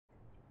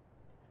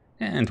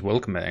And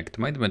welcome back to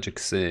Might and Magic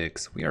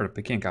 6. We are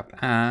picking up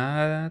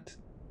at...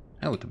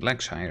 Oh, the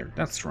Blackshire,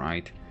 that's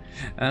right.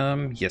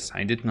 Yes,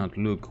 I did not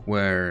look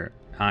where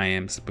I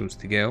am supposed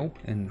to go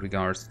in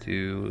regards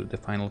to the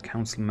final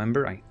council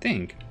member. I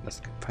think that's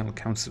the final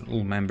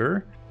council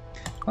member.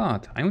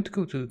 But I want to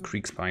go to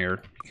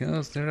Kriegspire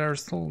because there are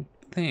still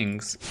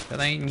things that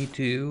I need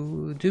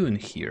to do in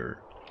here.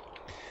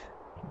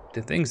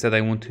 The things that I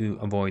want to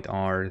avoid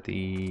are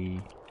the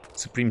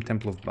Supreme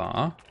Temple of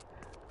Ba.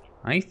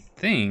 I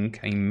think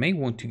I may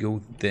want to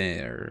go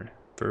there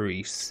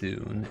very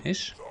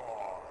soon-ish.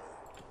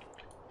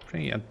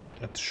 Pray at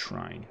that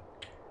shrine.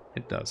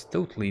 It does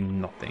totally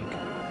nothing.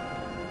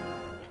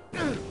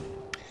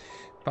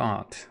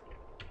 But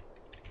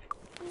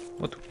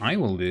what I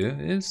will do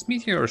is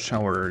meteor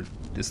shower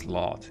this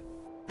lot.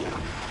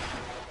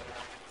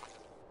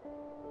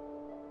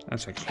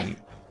 That's actually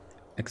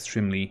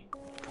extremely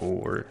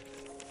poor.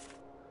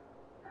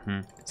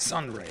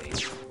 Sunray.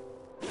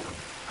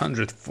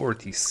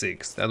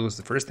 146. That was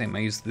the first time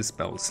I used this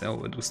spell,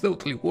 so it was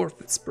totally worth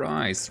its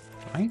price,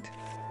 right?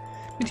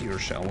 Meteor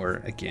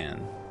shower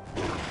again.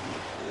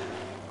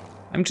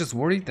 I'm just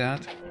worried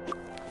that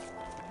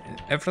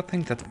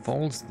everything that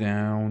falls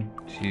down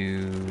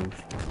to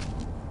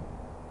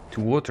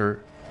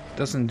water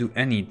doesn't do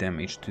any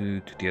damage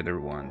to the other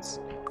ones.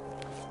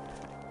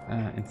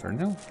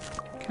 Inferno?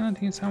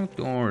 Cannot use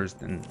outdoors,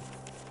 then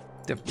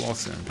Death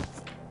Blossom.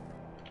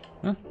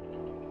 Huh?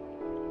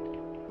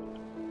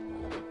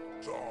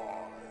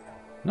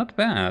 Not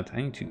bad.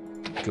 I need to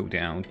go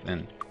down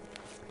then.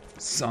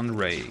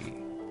 Sunray.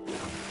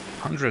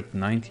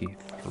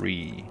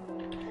 193.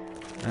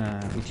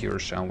 Meteor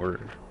shower.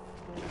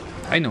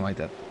 I know I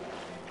did.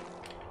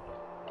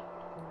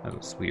 That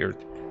was weird.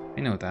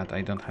 I know that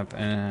I don't have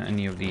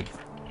any of the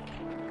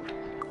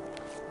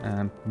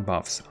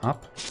buffs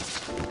up.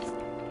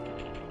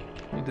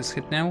 Will this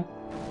hit now?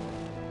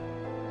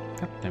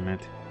 God damn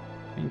it.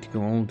 I need to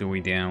go all the way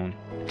down.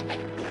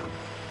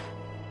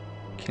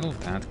 Kill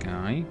that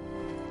guy.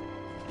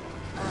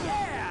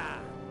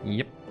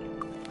 Yep.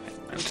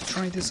 I have to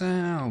try this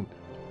out.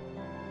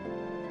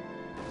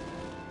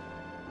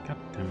 God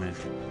damn it.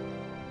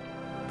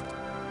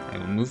 I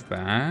will move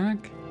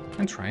back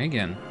and try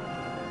again.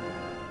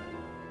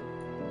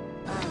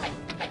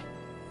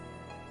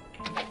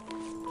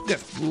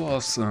 Death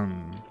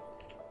Blossom.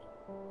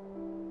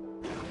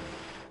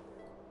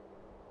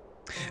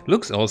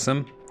 Looks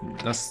awesome.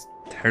 Does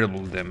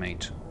terrible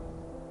damage.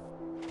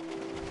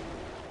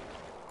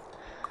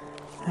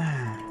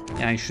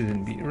 Yeah, I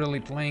shouldn't be really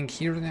playing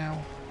here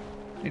now.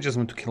 I just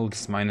want to kill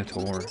this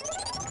minotaur.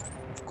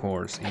 Of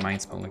course, a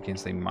mind spell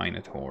against a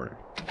minotaur.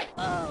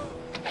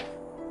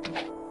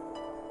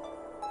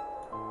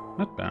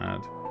 Not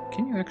bad.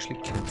 Can you actually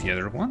kill the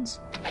other ones?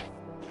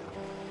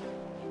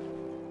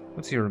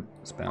 What's your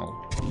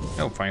spell?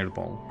 Oh,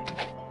 fireball.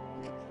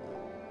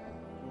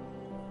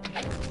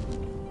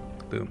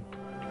 Boom.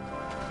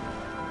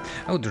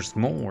 Oh, there's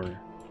more.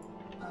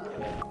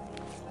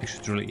 I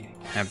should really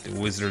have the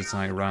wizard's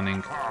eye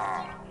running.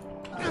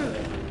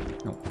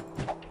 No.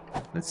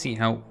 Let's see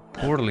how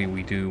poorly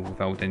we do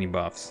without any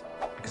buffs,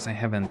 because I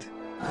haven't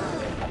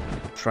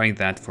tried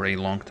that for a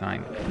long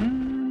time.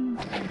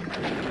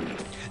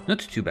 Not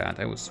too bad.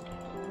 I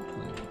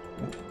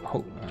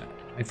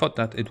thought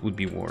that it would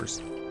be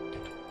worse.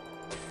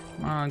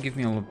 Give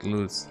me all of the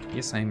loot.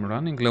 Yes, I'm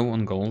running low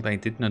on gold. I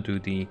did not do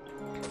the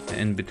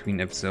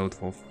in-between episode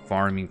for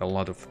farming a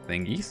lot of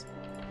thingies.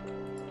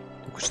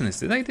 The question is,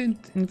 did I do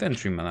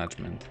inventory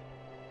management?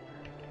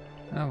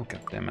 Oh,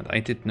 god damn it, I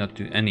did not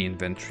do any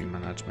inventory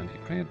management. I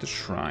pray at the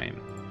shrine.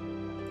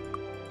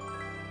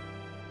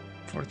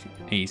 40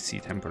 AC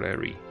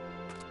temporary.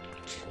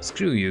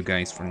 Screw you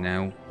guys for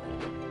now.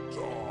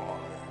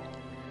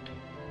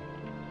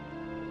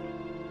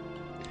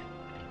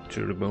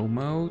 Turbo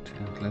mode,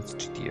 and let's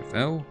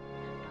GTFO.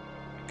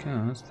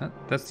 Because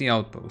that's the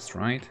outpost,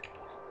 right?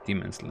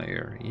 Demon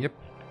Slayer, yep.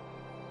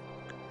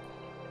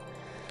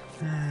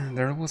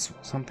 There was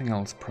something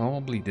else,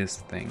 probably this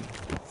thing.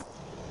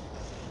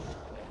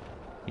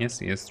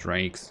 Yes,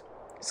 drakes.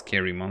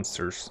 Scary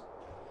monsters.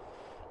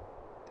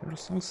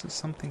 There's also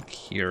something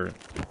here.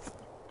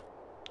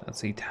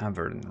 That's a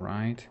tavern,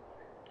 right?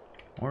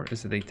 Or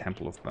is it a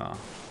Temple of Ba?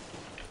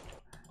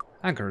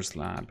 Agar's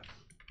Lab.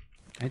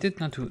 I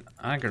did not do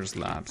Agar's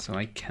Lab, so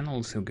I can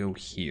also go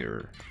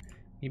here.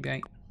 Maybe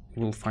I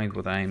will find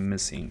what I'm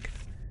missing.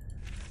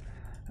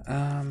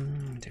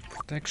 The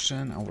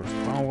protection, our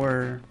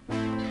power,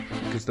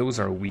 because those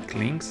are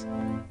weaklings.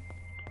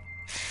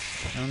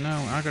 Oh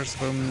no, Agar's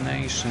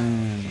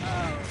abomination.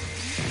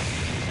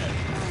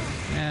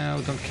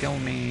 No, don't kill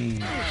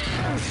me.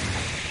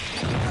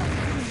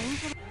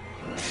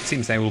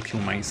 Seems I will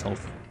kill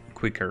myself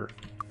quicker.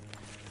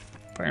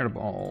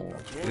 Fireball.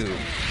 Ooh.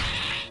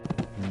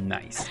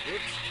 Nice.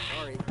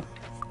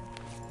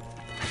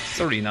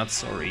 Sorry, not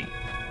sorry.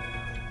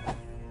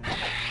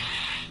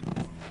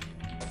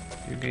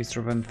 You guys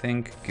drop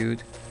anything?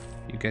 Good.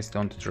 You guys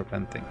don't drop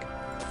anything.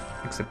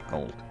 Except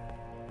gold.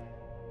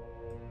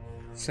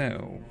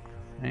 So,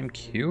 I'm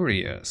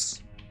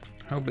curious.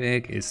 How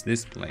big is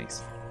this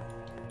place?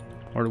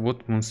 Or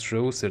what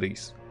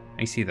monstrosities?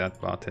 I see that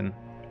button.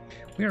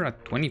 We're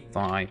at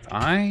 25.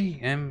 I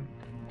am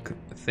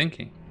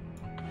thinking.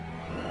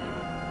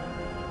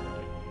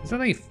 Is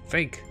that a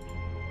fake?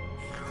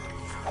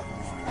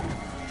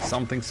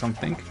 Something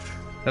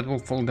that will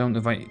fall down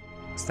if I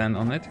stand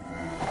on it?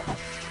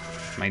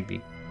 Might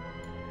be.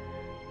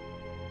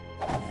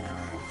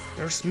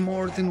 There's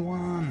more than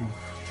one.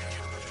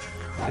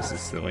 This is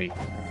silly.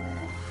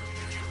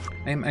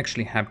 I am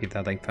actually happy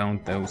that I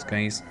found those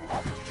guys.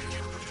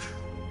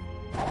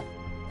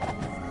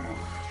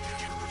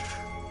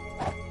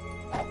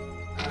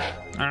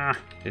 Ah,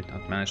 did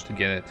not manage to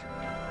get it.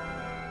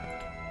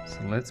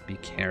 So let's be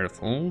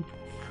careful.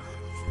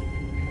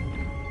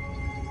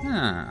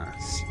 Ah,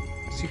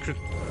 secret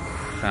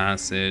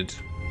passage.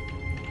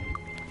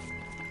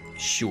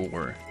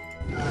 Sure.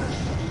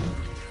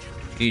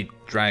 Eat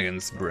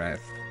dragon's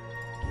breath.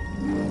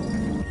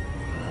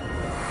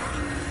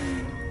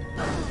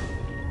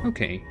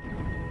 Okay,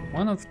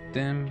 one of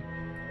them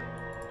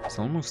is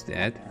almost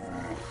dead,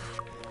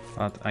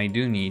 but I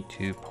do need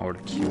to power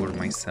cure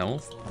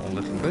myself a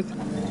little bit.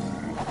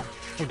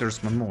 Oh,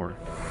 there's one more.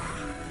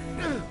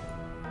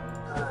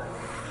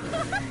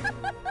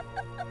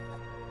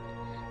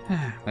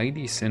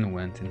 Lady Sin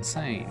went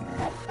insane.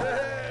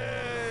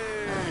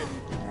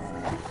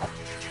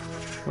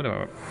 What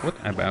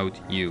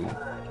about you?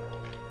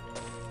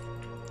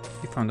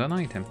 You found an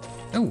item.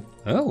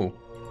 Oh,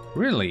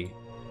 really?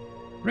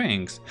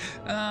 Rings.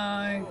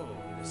 I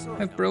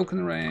have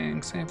broken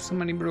rings. I have so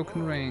many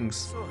broken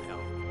rings.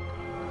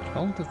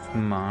 12 of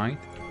might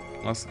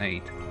plus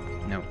 8.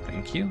 No,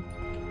 thank you.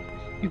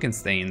 You can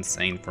stay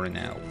insane for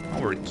now.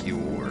 Or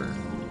cure.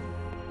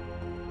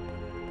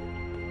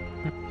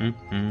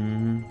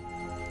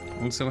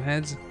 Also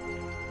heads?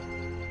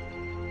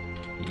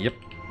 Yep.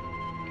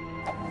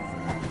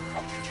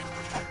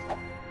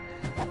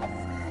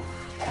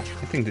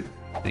 I think that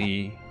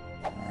the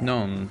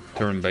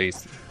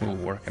non-turn-based will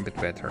work a bit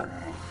better.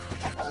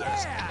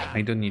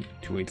 I don't need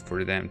to wait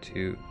for them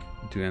to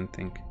do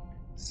anything.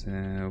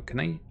 So, can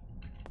I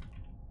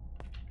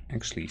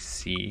actually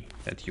see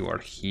that you are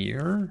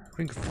here?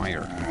 Ring of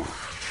Fire.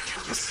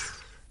 Yes!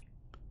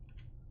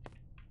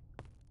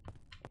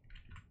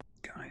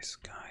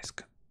 Guys.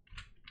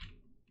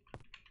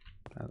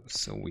 That was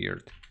so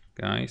weird.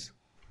 Guys.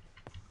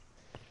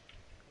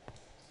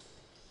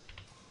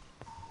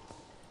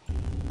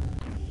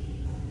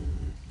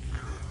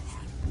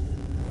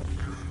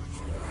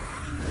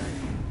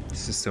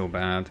 This is so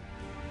bad.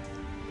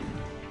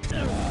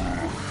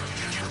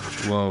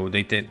 Whoa,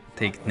 they did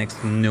take next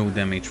to no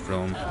damage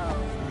from.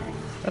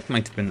 That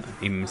might have been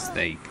a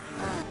mistake.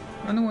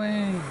 Run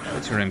away!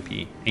 What's your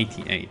MP?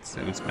 88,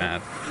 so it's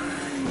bad.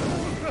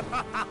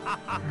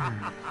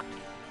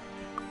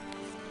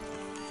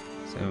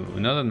 So,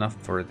 not enough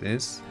for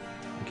this.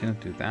 I cannot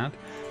do that.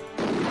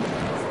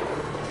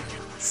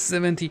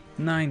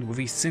 79 with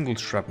a single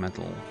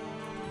shrapnel.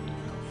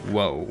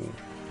 Whoa.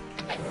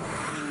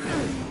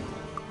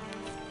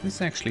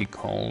 This actually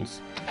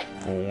calls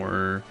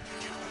for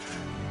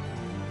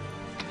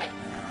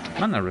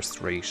mana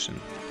restoration.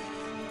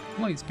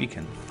 Lights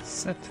beacon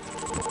set.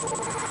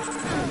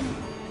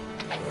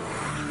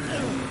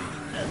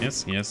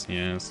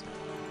 Yes.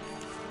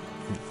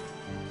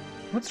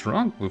 What's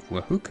wrong with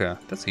Wahooka?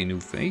 That's a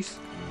new face.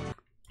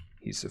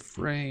 He's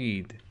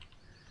afraid.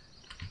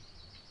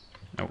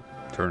 Oh,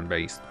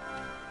 turn-based.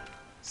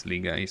 Silly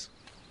guys.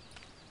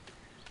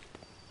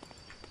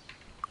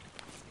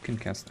 You can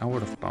cast Hour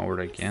of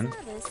Power again.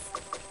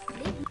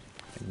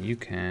 And you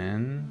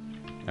can...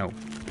 Oh.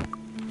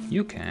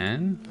 You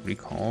can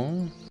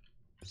recall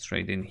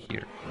straight in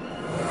here.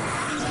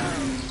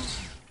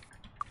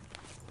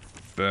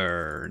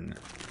 Burn.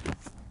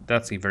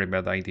 That's a very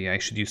bad idea. I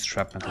should use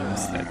shrapnel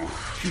instead.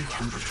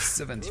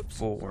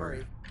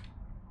 274.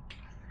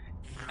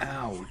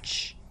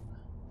 Ouch.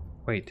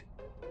 Wait.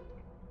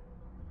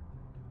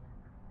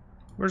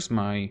 Where's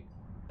my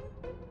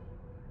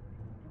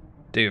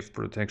Day of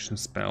Protection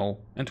spell?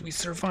 And we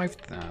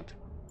survived that.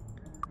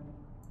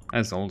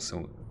 That's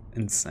also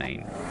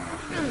insane.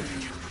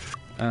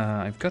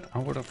 I've got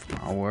Hour of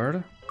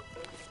Power.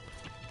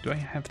 Do I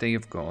have Day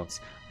of Gods?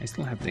 I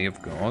still have Day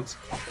of Gods.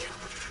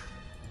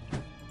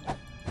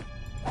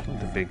 Kill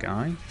the big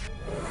guy.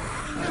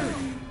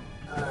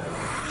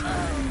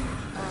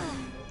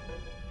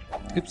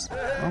 Oops,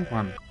 wrong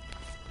one.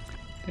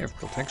 Day of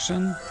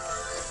Protection.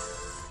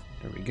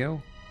 There we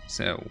go.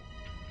 So,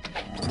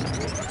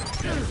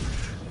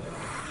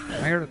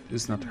 fire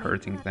is not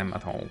hurting them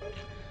at all.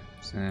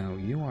 So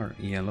you are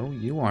yellow.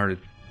 You are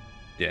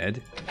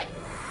dead.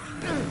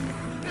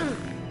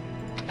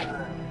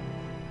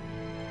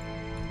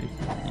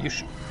 You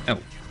should. Oh,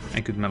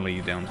 I could melee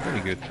you down. Very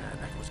good.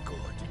 That was good.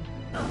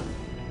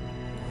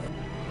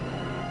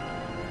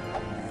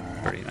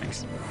 Very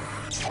nice.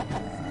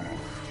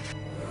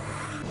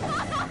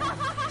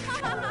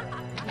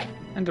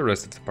 And the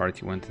rest of the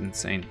party went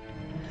insane.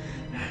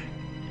 No.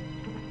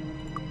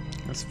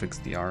 Let's fix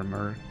the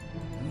armor.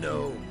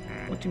 No.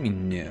 What do you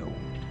mean, no?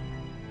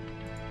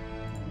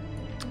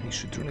 I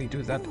should really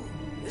do that.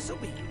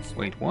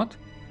 Wait, what?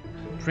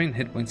 Drain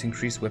hit points,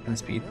 increase weapon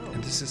speed,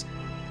 and this is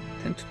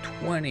 10 to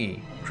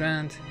 20.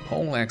 Grant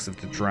poleaxe of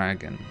the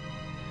dragon.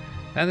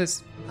 That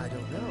is... I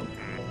don't know.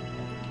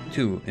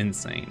 Too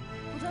insane.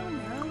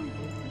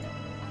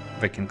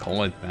 If I can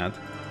call it that.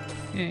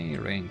 Yay,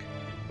 ring.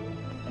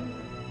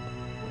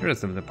 The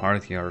rest of the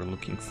party are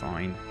looking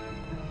fine.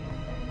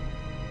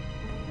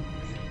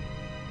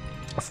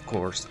 Of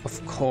course,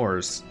 of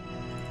course.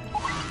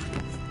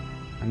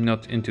 I'm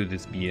not into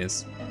this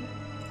BS.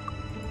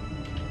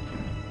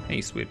 Hey,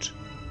 switch.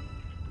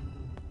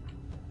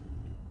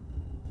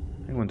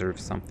 I wonder if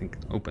something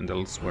opened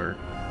elsewhere.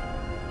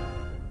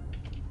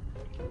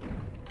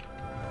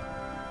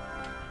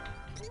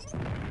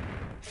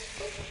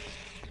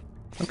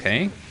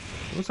 Okay,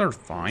 those are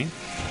fine.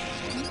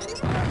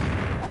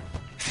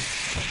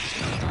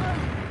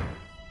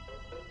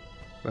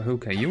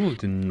 Wahooka, you will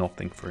do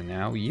nothing for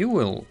now. You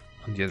will,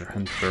 on the other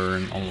hand,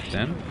 burn all of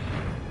them.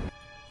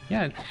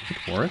 Yeah, it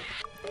worked.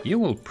 You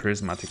will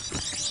prismatic...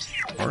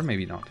 or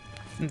maybe not.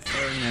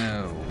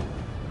 Inferno!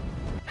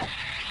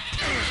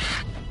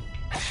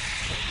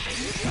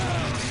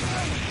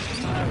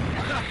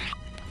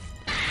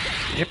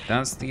 Yep,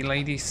 that's the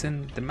lady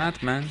sin, the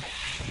madman.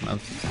 Mad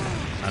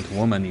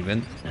woman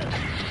even.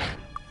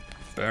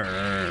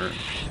 Burn!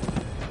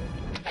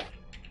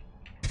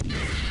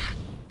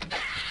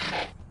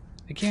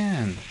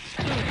 Again!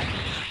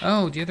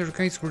 Oh, the other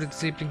guys were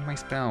disabling my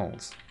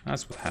spells.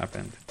 That's what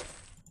happened.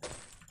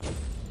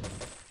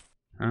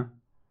 Huh?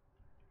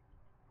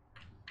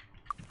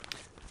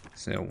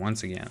 So,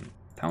 once again,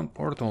 town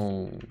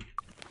portal.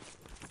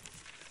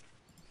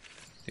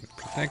 Day of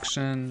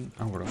protection,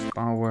 hour of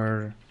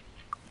power,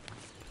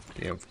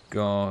 day of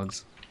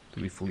gods, to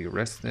be fully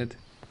rested.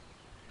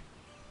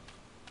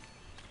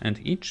 And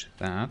each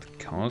that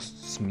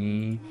costs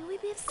me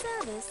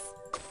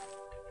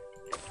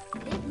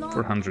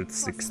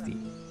 460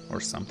 or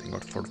something, or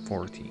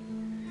 440.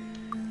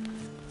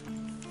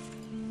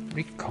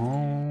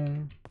 Recall.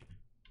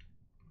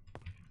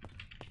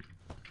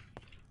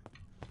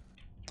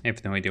 I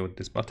have no idea what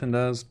this button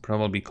does.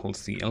 Probably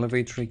calls the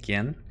elevator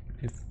again,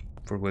 if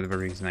for whatever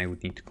reason I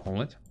would need to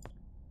call it.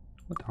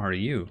 What are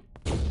you?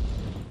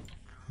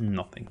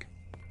 Nothing.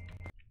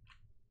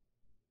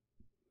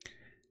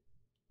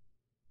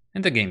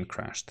 And the game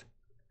crashed.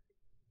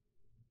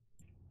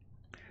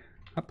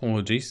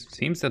 Apologies,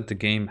 seems that the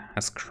game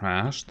has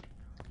crashed.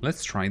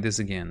 Let's try this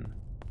again.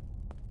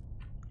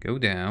 Go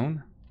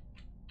down.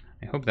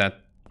 I hope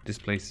that this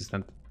place is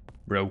not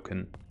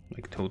broken,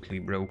 like totally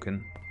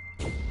broken.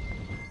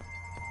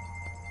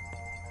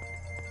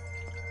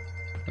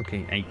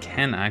 Okay, I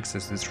can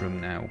access this room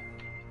now.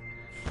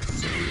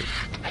 So weird.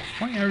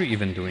 Why are you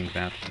even doing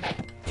that?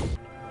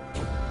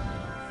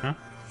 Huh?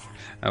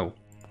 Oh.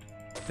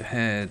 The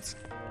heads.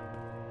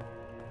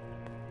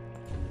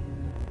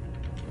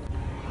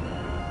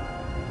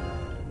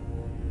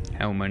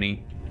 How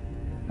many?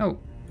 Oh.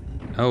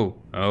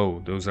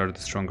 Oh, those are the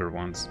stronger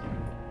ones.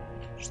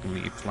 Just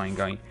only a flying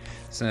guy.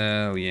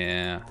 So,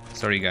 yeah.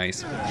 Sorry,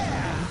 guys.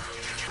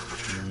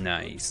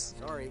 Nice.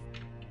 Sorry.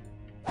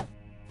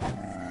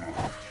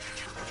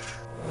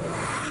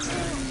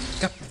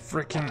 God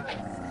freaking...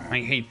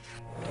 I hate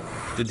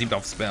the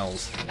debuff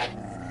spells.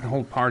 The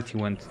whole party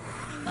went...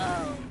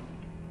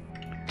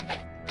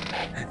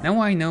 Now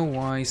I know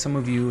why some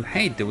of you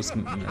hate those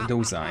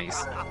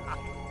eyes.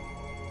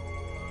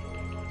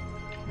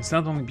 It's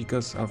not only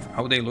because of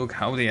how they look,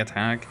 how they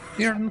attack.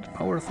 They are not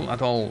powerful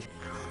at all.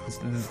 It's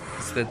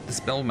the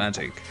spell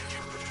magic.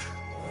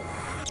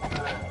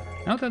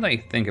 Now that I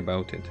think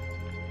about it,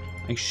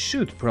 I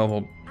should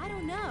probably... I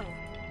don't know.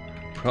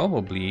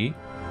 Probably...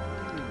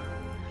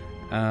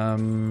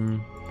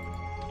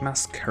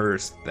 mass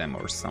curse them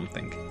or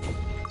something.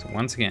 So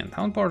once again,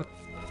 town port.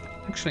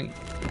 Actually,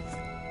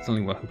 it's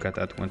only Wahooka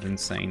that went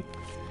insane.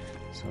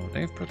 So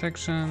they have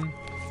protection,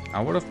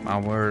 hour of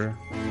power.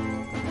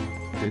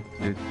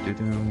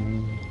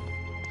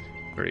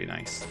 Very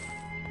nice.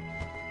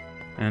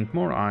 And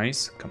more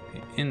eyes come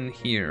in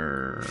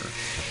here.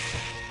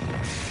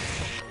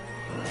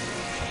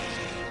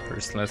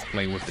 First, let's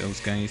play with those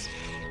guys.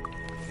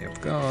 They have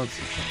gods.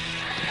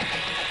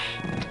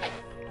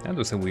 That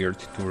was a weird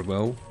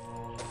turbo.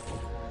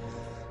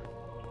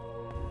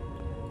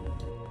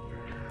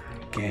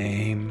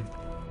 Game.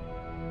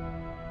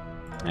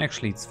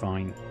 Actually, it's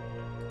fine.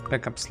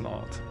 Backup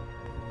slot.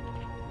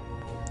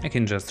 I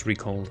can just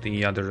recall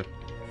the other...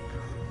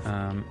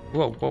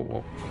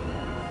 whoa.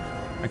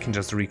 I can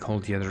just recall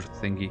the other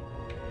thingy.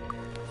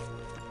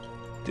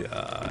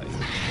 Die.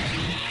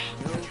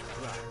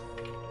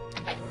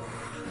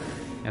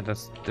 Yeah,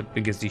 that's the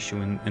biggest issue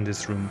in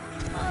this room.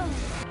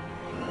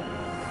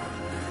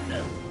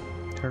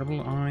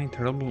 Terrible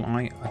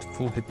eye at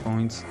full hit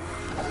points.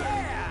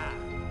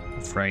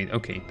 Afraid.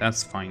 Okay,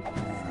 that's fine.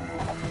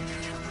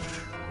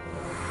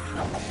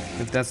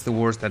 If that's the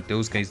worst that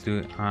those guys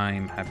do,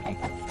 I'm happy.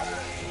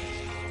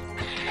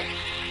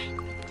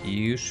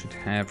 You should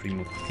have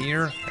removed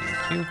fear.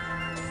 Thank you.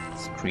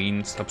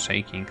 screen stop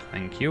shaking,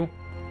 thank you.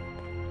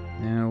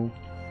 No,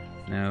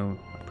 no,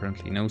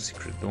 apparently no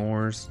secret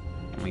doors,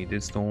 only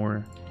this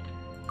door.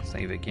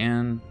 Save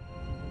again.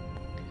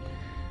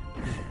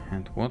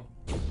 And what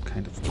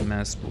kind of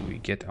mess will we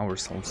get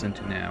ourselves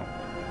into now?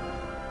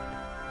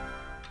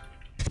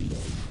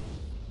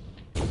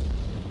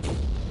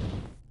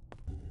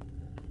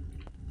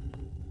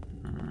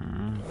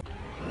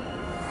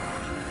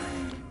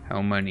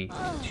 How many?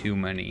 Too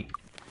many.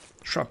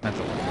 Shrap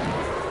metal.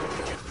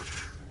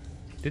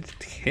 Did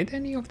it hit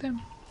any of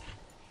them?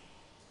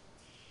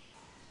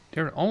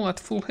 They're all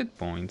at full hit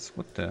points.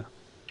 What the?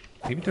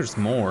 Maybe there's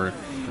more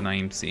than I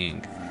am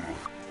seeing.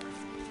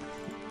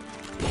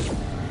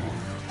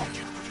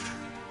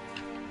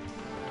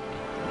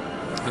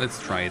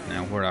 Let's try it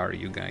now. Where are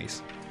you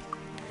guys?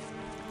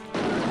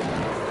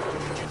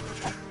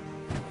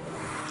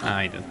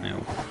 I don't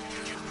know.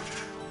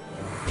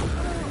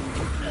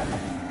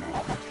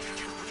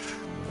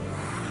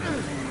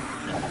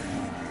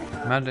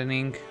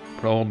 Maddening,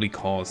 probably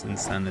cause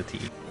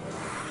insanity.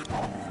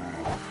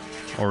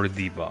 Or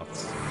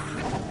debuffs.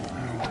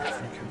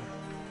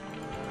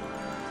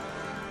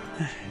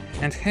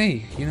 And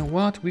hey, you know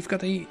what? We've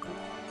got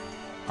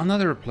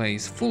another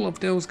place full of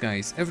those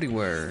guys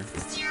everywhere.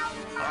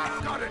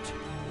 Got it.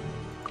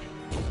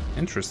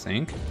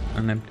 Interesting.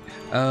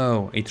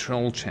 Oh, a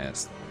troll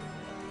chest.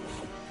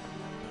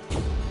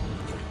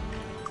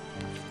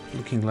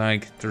 Looking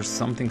like there's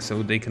something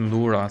so they can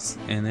lure us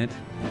in it.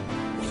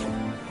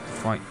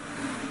 Fight.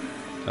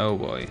 Oh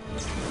boy.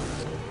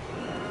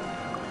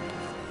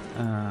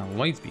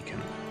 Light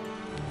beacon.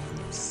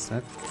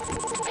 Set.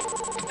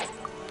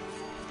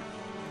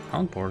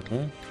 Found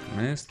portal.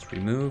 Mist.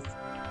 Remove.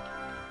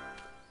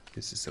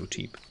 This is so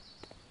cheap.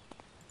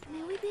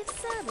 May we be of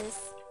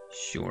service?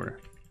 Sure.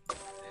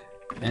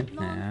 And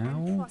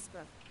now...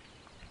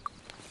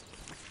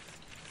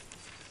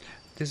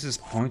 This is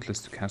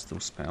pointless to cast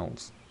those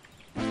spells.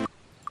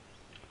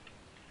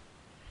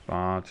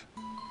 But...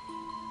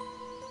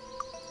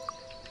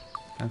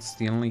 that's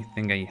the only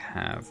thing I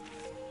have.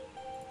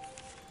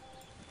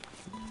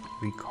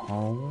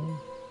 Recall...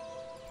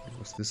 What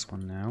was this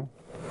one now?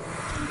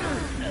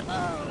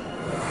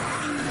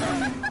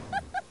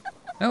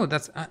 Oh,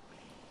 that's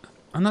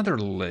another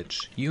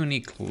lich.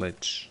 Unique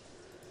lich.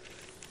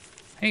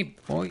 Hey,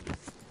 boy.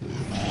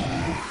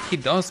 He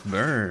does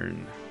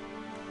burn.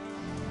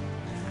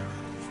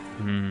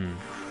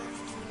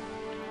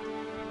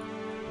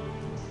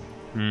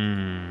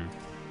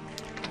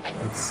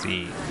 Let's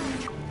see.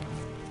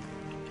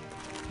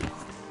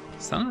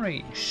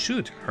 Sunray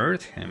should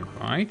hurt him,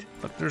 right?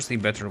 But there's a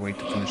better way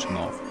to finish him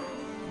off.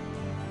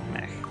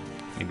 Meh.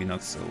 Maybe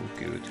not so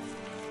good.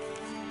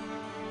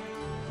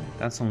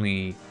 That's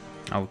only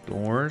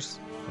outdoors,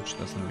 which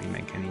doesn't really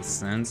make any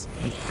sense.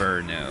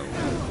 Inferno.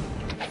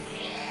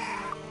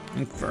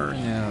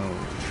 Inferno.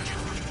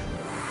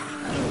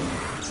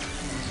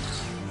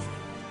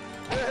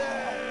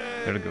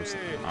 There goes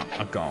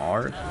a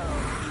guard.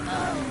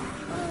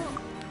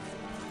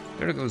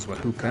 There goes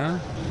Wahooka.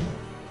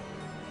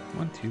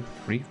 1, 2,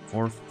 3,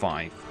 4,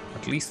 5.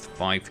 At least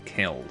 5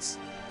 kills.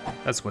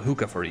 That's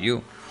Wahooka for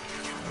you.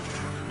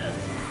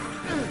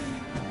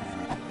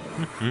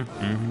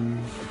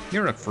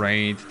 You're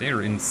afraid,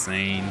 they're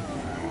insane.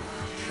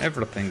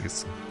 Everything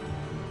is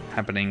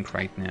happening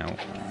right now.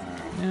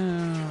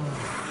 No.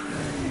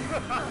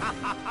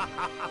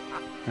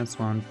 That's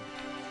one.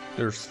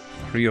 There's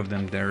 3 of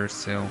them there,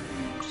 so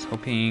just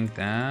hoping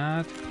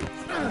that...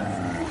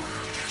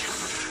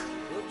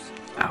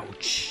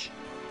 Ouch.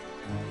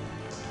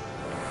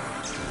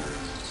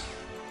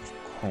 Of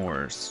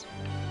course.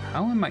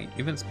 How am I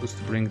even supposed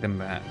to bring them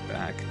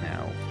back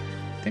now?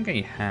 I think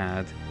I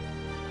had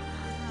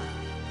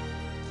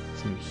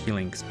some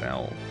healing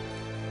spell.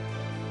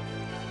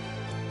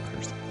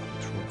 First,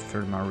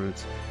 through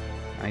Marut.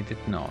 I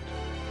did not.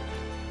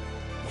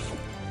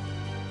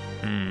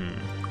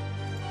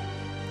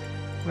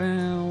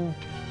 Well,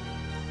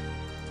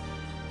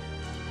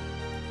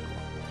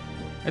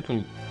 it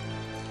will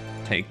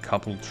take a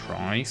couple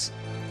tries.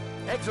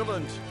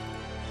 Excellent.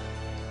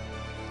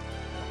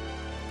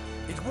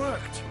 It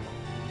worked.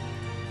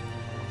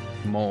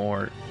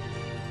 More.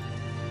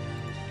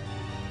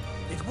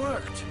 It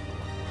worked.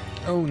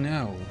 Oh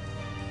no.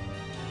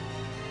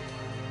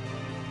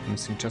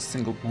 Missing just a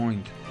single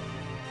point.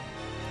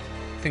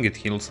 I think it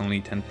heals only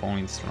 10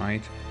 points,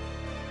 right?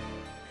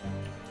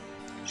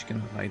 She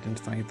can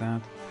identify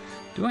that.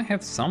 Do I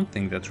have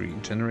something that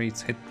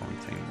regenerates hit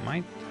points? I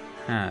might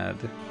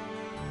have.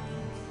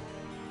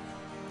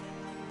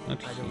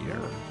 Not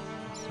here.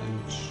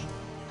 Search.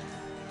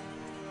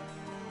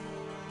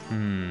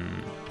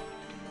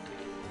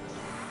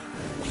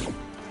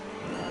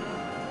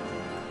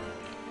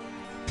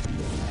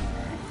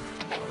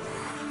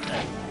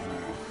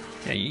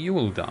 Yeah, you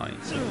will die,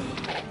 so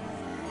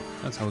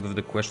that's out of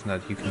the question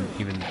that you can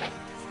even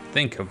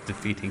think of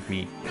defeating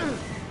me.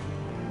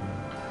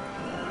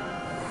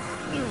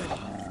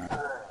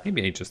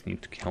 Maybe I just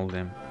need to kill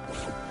them.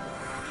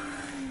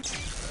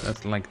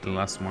 That's like the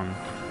last one.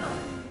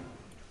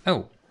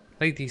 Oh,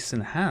 Lady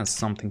has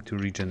something to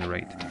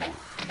regenerate.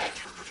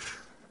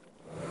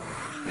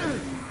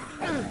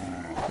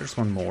 There's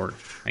one more.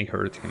 I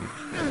heard him.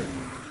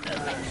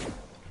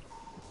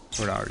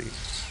 Where are you?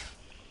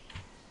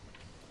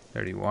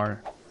 There you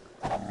are.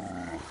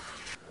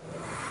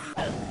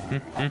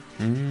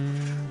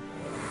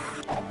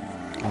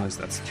 Unless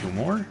that's two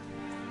more?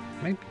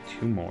 Maybe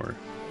two more.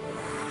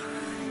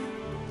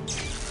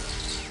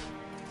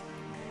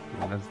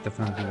 Well, that's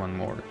definitely one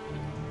more.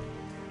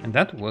 And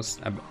that was...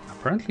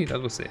 apparently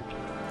that was it.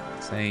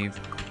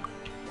 Save.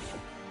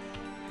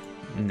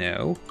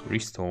 No.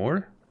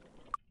 Restore.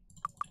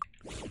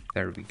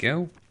 There we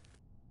go.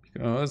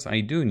 Because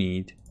I do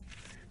need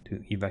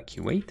to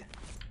evacuate.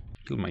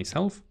 Kill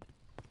myself.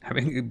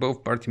 Having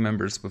both party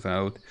members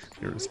without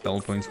their spell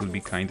points would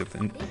be kind of...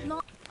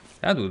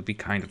 that would be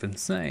kind of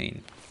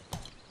insane.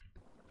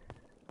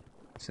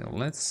 So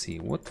let's see,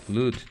 what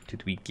loot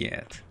did we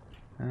get?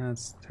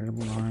 That's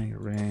terrible eye,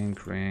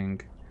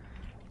 rank.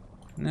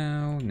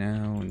 No.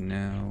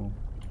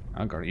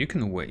 Agar, you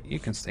can wait, you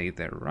can stay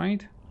there,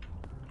 right?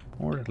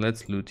 Or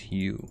let's loot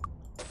you.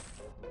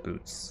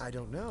 Boots. I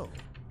don't know.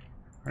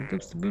 Are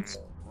those the boots?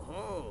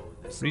 Oh,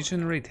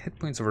 Regenerate hit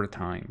points over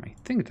time. I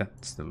think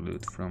that's the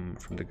loot from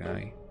the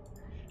guy.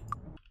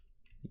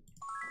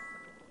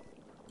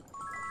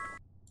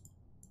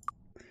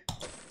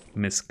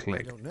 Misclicked.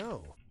 I don't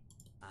know.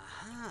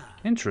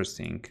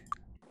 Interesting.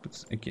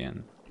 Boots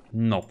again.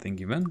 Nothing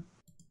even.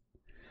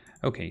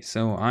 Okay,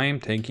 so I am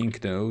taking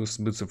those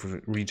boots of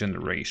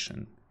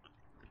regeneration.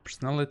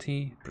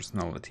 Personality.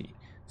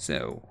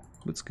 So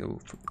let's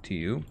go to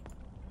you.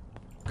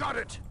 Got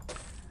it.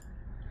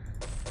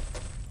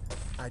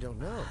 I don't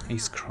know. A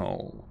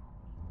scroll.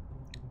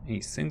 A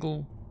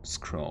single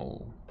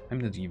scroll. I'm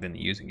not even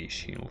using a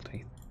shield,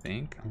 I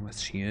think,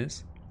 unless she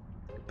is.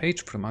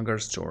 Page from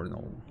Agar's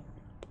journal.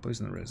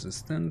 Poison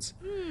resistance.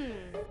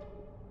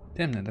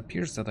 Damn, it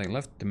appears that I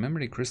left the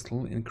memory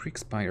crystal in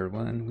Kriegspire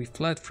when we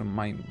fled from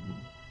my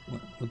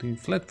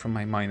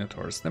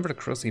minotaurs. Never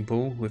cross a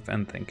bull with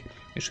anything.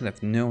 I should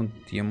have known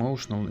the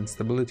emotional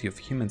instability of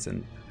humans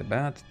and the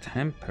bad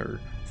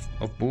temper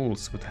of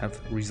bulls would have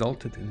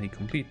resulted in a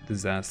complete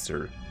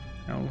disaster.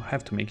 I'll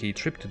have to make a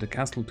trip to the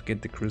castle to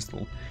get the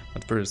crystal,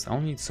 but first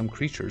I'll need some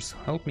creatures to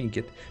help me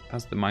get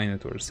past the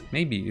minotaurs.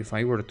 Maybe if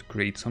I were to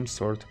create some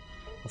sort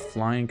of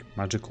flying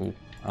magical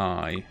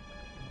eye.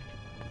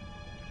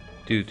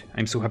 Dude,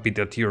 I'm so happy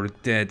that you're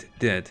dead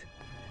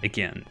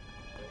again.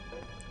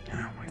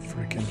 Oh my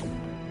freaking...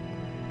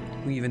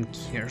 Who even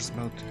cares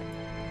about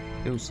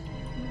those?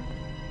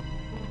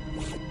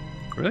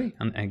 Really?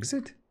 An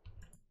exit?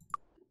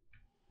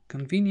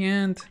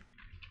 Convenient.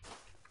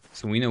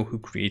 So we know who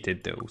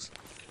created those.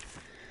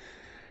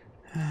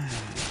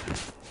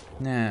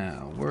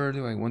 Now, where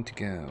do I want to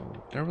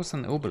go? There was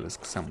an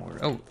obelisk somewhere.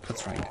 Oh,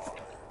 that's right.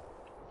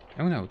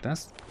 Oh no,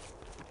 that's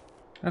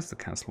the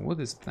castle. What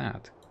is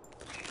that?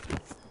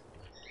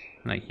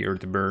 And I hear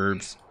the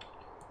birds.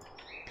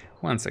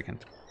 1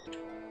 second.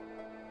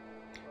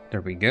 There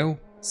we go.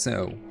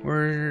 So,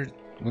 where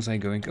was I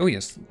going? Oh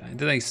yes,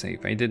 did I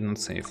save? I did not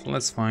save.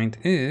 Let's find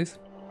if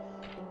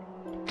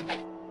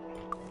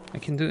I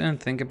can do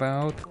anything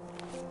about...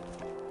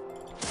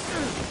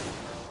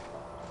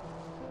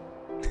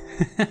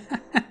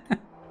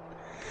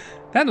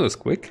 That was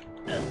quick.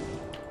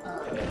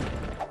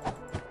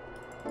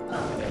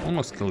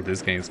 Almost killed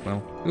this guy as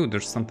well. Ooh,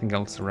 there's something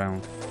else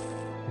around.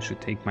 I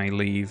should take my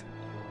leave.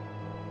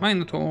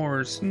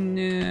 Minotaurs,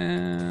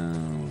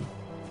 no.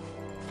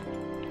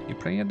 You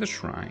pray at the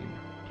shrine.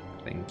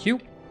 Thank you.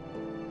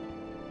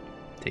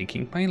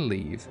 Taking my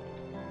leave.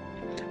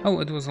 Oh,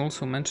 it was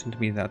also mentioned to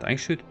me that I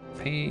should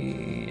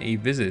pay a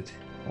visit,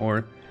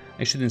 or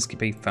I shouldn't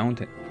skip a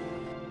fountain.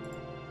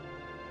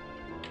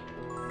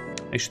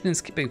 I shouldn't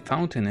skip a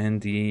fountain in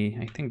the,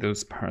 I think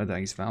those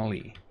Paradise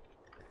Valley.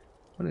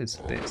 What is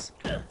this?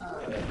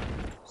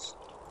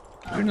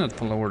 You're not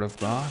follower of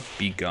God?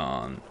 Be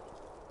gone.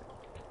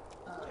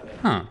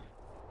 Huh.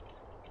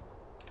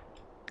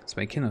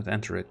 So I cannot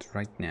enter it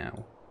right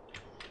now.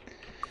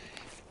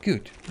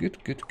 Good.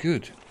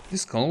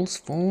 This calls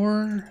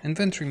for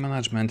inventory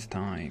management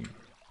time.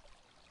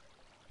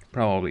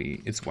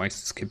 Probably it's wise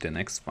to skip the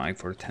next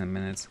 5 or 10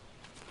 minutes.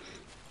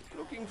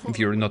 If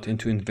you're not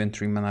into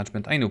inventory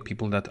management, I know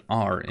people that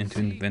are into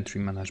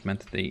inventory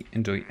management, they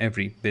enjoy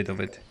every bit of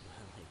it.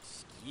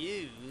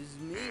 Excuse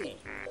me.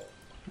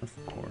 Of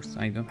course,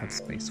 I don't have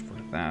space for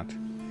that.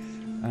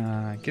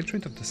 Get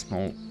rid of the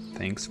small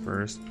things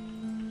first.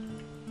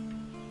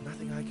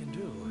 Nothing I can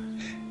do.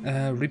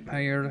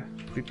 Repair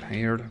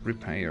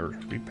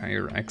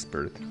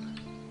expert.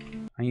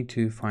 I need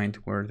to find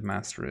where the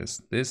master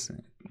is. This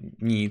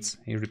needs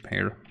a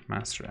repair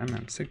master.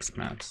 MM6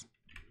 maps.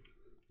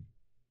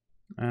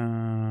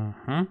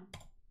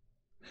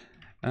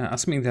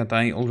 Assuming that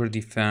I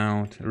already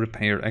found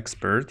repair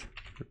expert.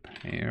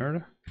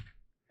 Repair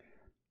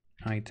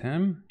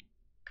item.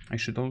 I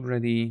should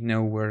already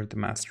know where the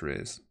master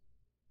is.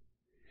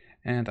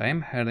 And I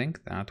am heading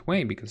that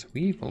way because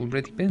we've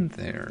already been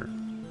there.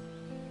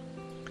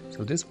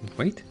 So this would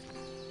wait.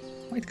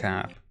 White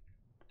cap.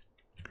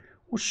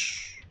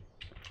 Whoosh.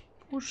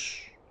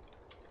 Whoosh.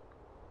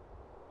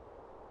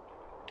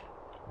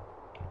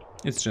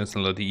 It's just a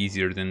lot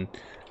easier than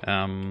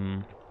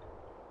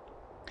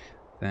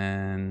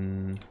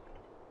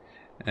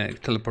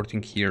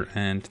teleporting here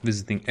and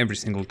visiting every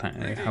single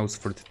house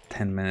for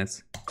 10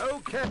 minutes.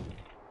 Okay.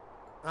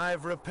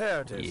 I've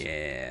repaired it.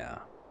 Yeah,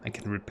 I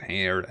can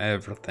repair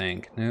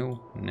everything.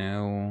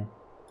 No.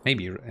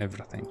 Maybe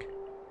everything.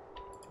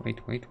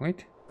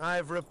 Wait.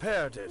 I've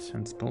repaired it.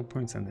 And spell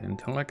points and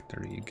intellect.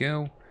 There you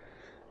go.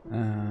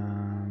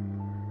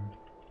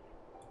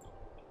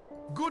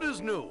 Good as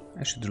new.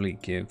 I should really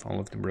give all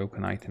of the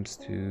broken items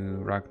to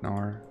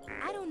Ragnar.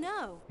 I don't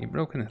know. You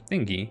broken a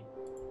thingy.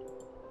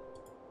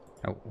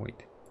 Oh,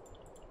 wait.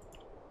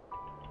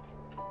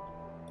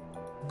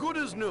 Good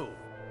as new.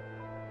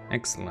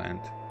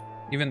 Excellent.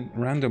 Even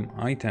random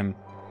items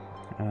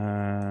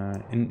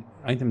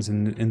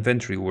in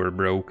inventory were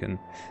broken,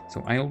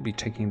 so I'll be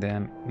checking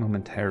them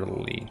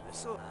momentarily.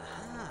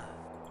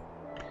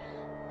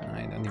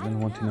 I don't even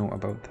want to know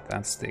about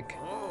that stick.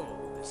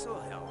 Oh, this'll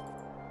help.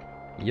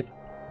 Yep.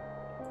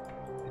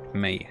 It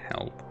may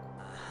help.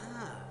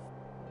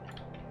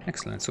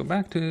 Excellent. So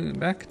back to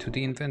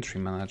the inventory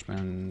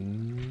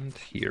management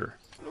here.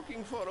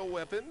 Looking for a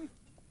weapon?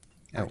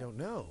 Oh. I don't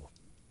know.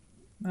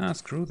 Ah,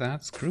 screw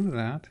that.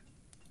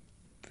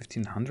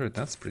 1500,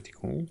 that's pretty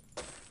cool.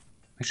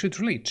 I should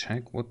really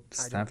check what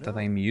staff that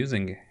I'm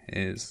using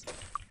is.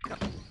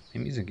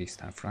 I'm using a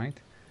staff, right?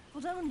 I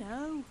don't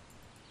know.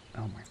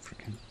 Oh my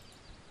freaking.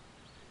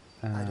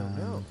 I don't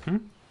know.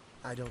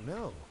 I don't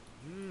know.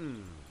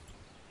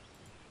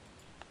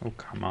 Oh,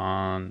 come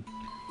on.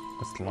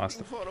 What's the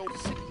last?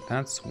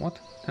 That's what?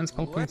 10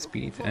 spell point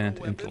speed and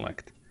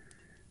intellect.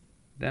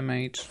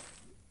 Damage.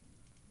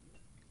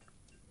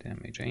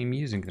 I'm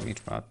using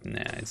damage, but nah,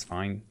 it's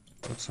fine.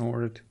 What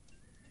sword?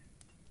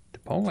 The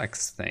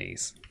poleaxe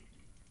stays.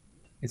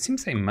 It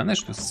seems I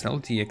managed to sell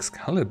the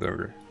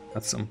Excalibur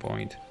at some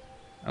point.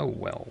 Oh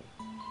well.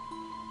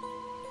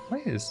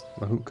 Why is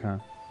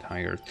Wahooka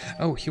tired?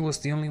 Oh, he was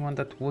the only one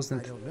that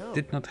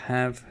did not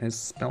have his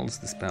spells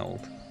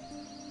dispelled.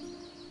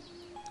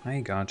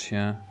 I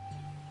gotcha.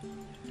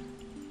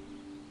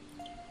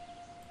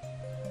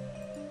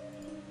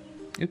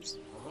 Oops.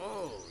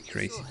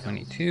 Crazy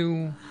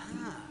 22.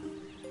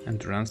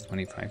 Endurance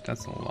 25,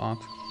 that's a lot.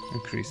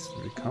 Increase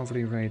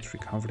recovery rate,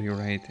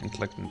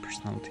 intellect and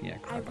personality, yeah,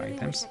 crap I really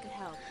items. wish I could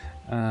help.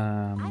 I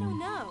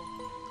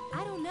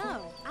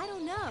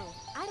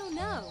don't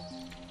know.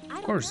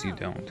 Of course you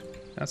don't.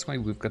 That's why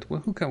we've got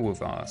Wahooka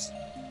with us.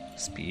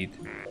 Speed.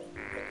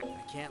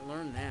 I can't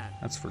learn that.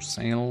 That's for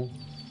sale.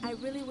 I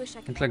really wish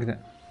I could Intellect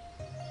that.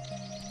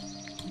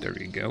 There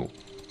you go.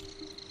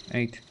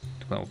 8,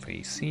 12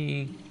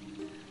 AC.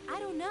 I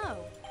don't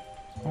know.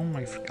 Oh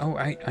my! Oh,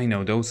 I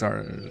know. Those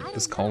are the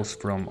skulls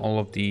from all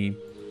of the,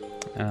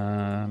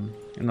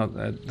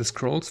 the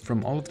scrolls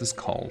from all of the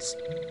skulls.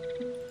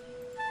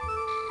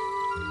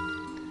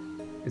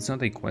 It's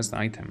not a quest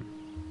item.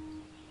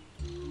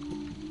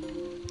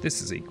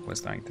 This is a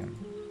quest item.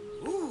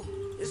 Ooh,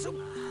 this'll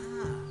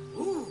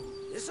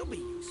be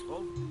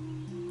useful.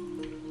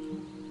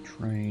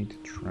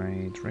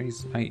 Trade,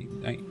 raise.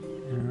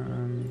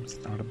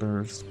 Starter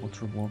burst,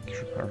 water walk,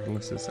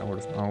 paralysis, hour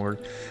of power,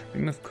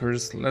 remove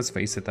curse. Let's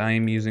face it, I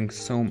am using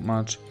so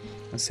much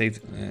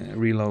save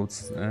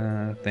reloads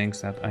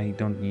things that I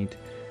don't need.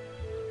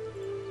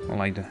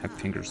 Well, I don't have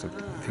finger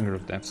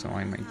of death, so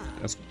I might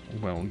as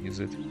well use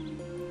it.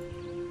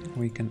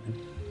 We can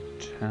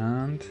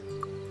enchant.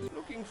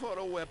 Looking for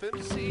a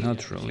weapon? See?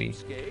 Not really.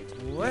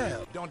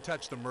 Well, don't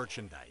touch the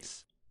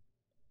merchandise.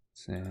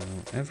 So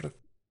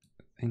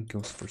everything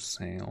goes for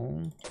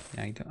sale.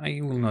 Yeah,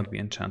 I will not be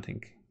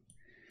enchanting.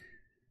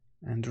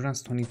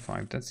 Endurance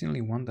 25, that's the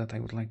only one that I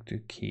would like to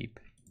keep.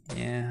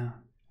 Yeah,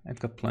 I've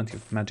got plenty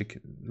of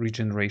magic.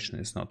 Regeneration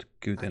is not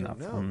good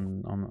enough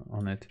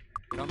on it.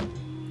 1,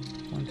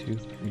 2,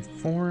 3,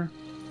 4.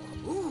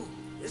 Ooh,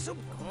 this'll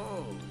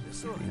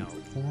help.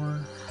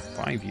 4,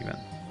 5 even.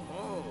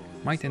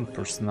 Might and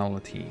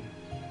personality.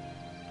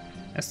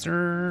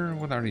 Esther,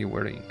 what are you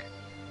wearing?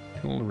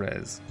 Tool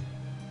res.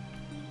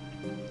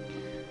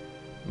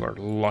 You are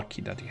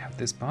lucky that you have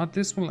this, but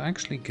this will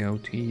actually go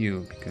to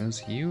you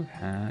because you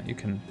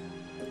can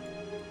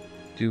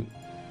do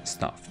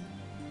stuff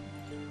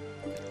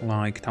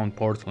like town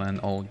portal and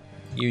all.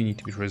 You need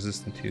to be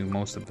resistant to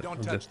most of the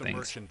things.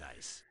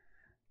 Merchandise.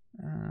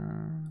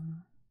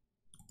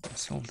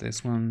 Sell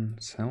this one.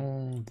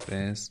 Sell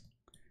this.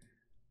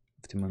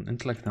 51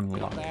 intellect and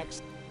luck.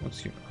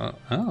 What's your?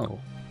 Oh,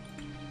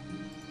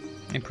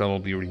 I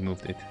probably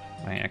removed it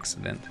by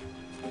accident.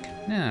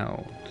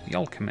 Now to the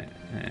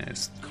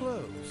alchemist.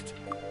 Closed.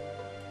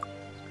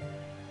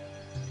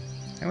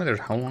 I wonder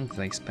how long did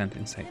I spend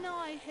inside.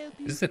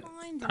 Is it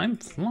time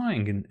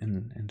flying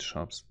in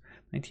shops?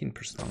 19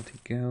 personality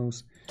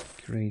goes,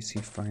 accuracy,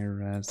 fire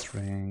res,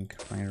 rank,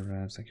 fire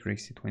res,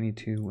 accuracy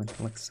 22,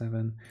 intellect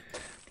 7,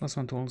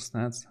 +1 to all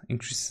stats,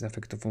 increases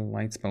effect of all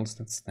light spells,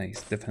 that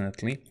stays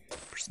definitely.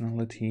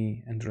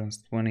 Personality, endurance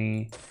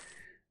 20,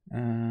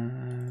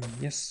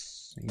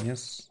 Yes,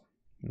 yes.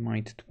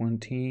 Might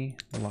 20,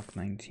 luck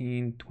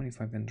 19,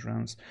 25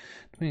 endurance,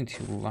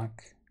 22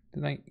 luck.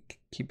 Did I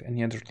keep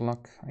any other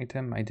luck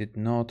item? I did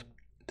not.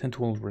 10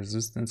 to all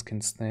resistance can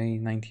stay,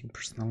 19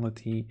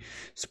 personality,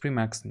 supreme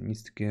accent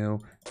needs to go.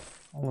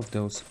 All of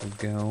those will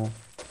go.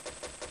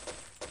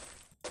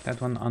 That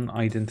one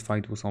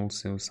unidentified was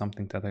also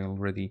something that I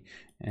already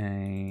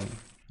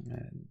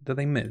that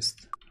I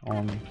missed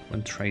on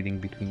when trading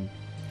between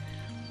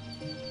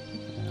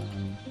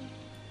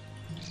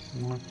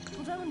luck.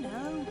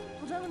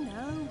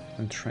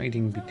 When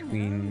trading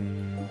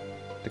between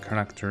the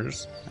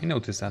characters, I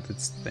noticed that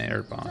it's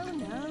there, but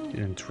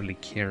didn't really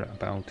care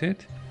about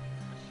it.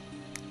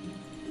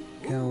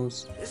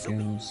 Goes.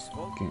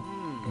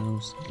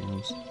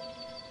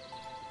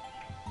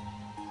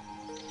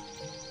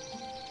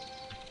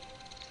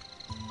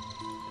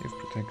 If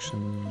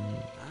protection,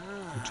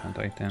 enchant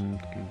item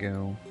can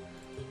go.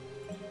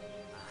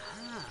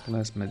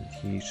 Less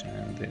meditation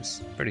and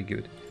this. Very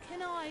good.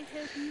 Can I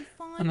help you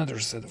find Another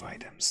set of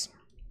items.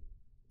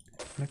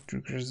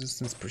 Electric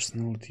resistance,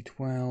 personality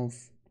 12.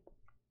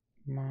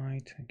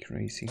 Might,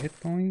 accuracy, hit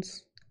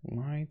points.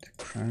 Light,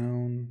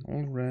 crown,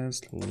 all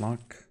rest,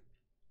 luck.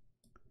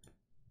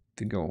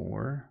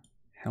 Vigor.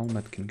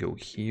 Helmet can go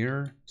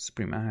here.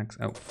 Supreme axe,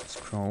 oh,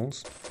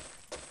 scrolls.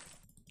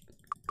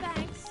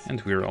 Thanks.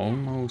 And we're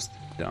almost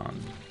done.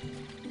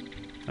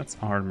 That's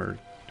armor.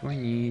 What do I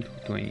need?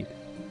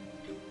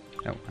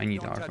 Oh, I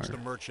need Don't armor. touch the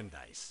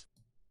merchandise.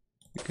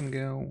 You can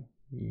go.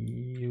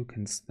 You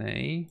can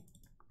stay.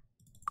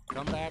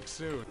 Come back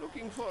soon.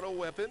 Looking for a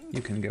weapon?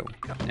 You can go.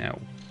 Now.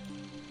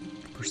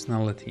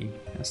 Personality.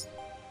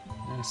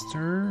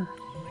 Esther.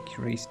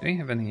 Accuracy. Do I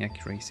have any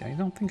accuracy? I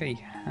don't think I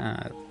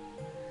have.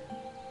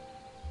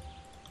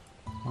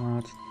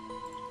 What?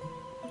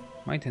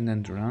 Might and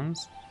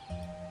endurance.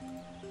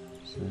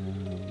 So,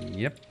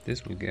 yep,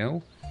 this will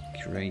go.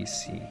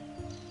 Accuracy.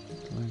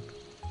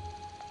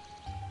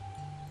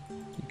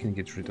 You can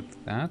get rid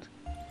of that.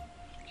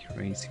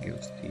 Accuracy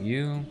goes to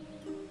you.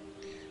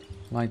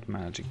 Light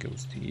magic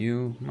goes to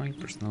you. Might,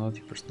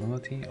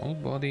 personality, all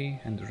body,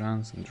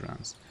 endurance.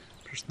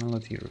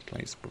 Personality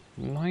replaced with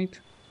light.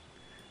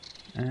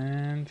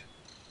 And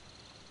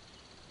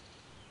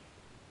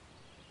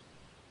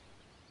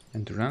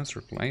endurance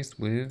replaced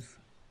with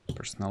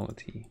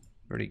personality.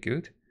 Very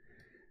good.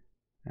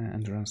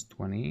 Endurance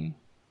 20.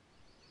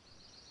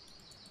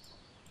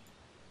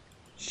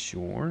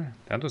 Sure,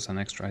 that was an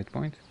extra hit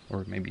point,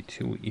 or maybe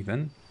 2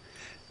 even.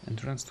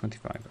 Endurance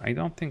 25. I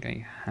don't think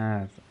I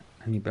have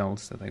any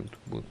belts that I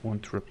would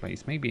want to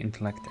replace. Maybe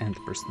intellect and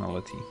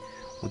personality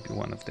would be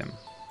one of them.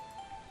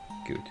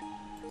 Good.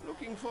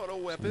 Looking for a So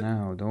weapon?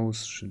 now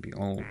those should be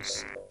all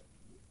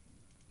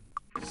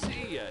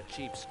See ya,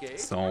 cheapskate.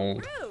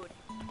 sold. Rude.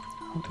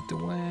 Out of the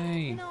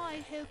way. Can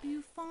I help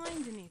you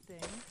find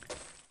anything?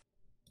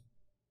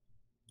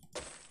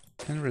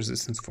 10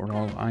 resistance for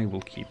all I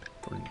will keep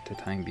for the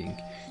time being.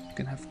 You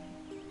can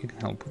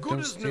help with Good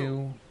those as new.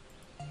 two.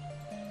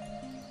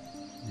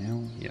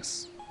 No,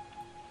 yes.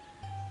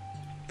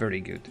 Very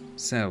good.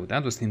 So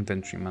that was the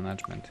inventory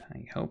management.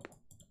 I hope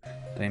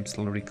that I'm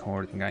still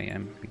recording. I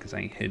am, because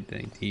I hid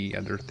the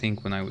other thing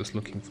when I was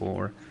looking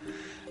for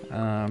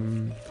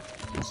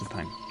what's the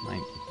time?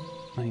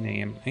 9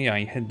 AM. Yeah,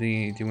 I hid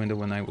the window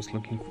when I was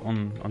looking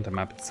on the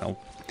map itself.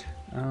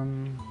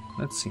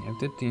 Let's see, I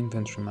did the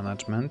inventory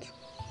management.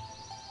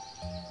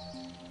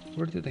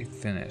 Where did I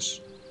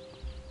finish?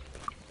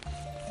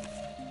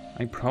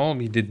 I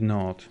probably did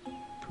not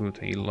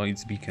put a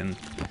Lloyd's beacon.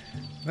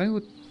 If I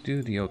would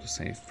do the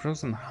autosave,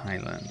 Frozen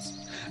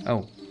Highlands.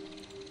 Oh,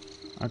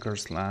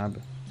 Agar's lab,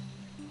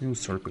 New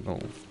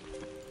Serpigal.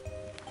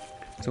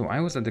 So I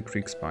was at the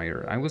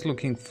Kriegspire. I was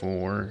looking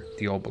for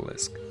the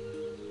obelisk.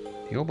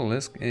 The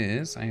obelisk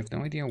is, I have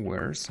no idea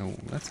where, so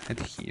let's head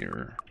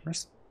here.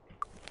 Rest.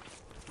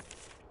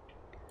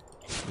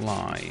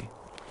 Fly.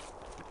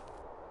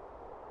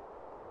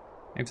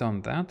 I've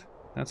done that.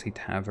 That's a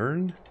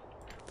tavern.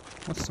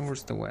 What's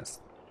towards the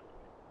west?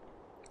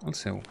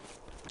 Also,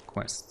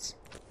 quests.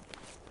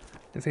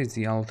 Deface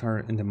the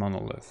altar in the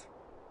monolith.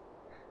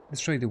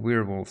 Destroy the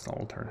werewolf's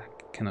altar.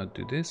 Cannot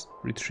do this.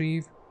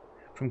 Retrieve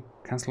from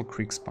Castle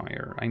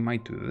Kriegspire. I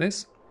might do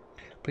this.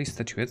 Place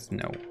statuettes?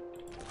 No.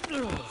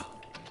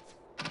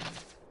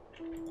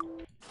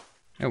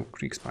 Oh,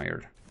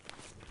 Kriegspire.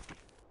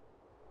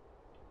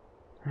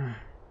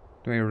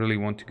 Do I really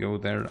want to go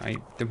there? I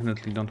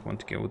definitely don't want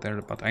to go there,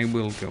 but I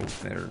will go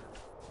there.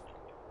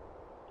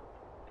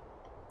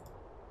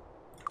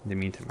 In the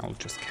meantime, I'll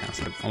just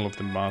cast all of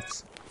the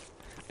buffs.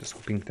 Just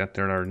hoping that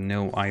there are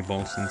no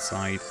eyeballs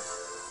inside.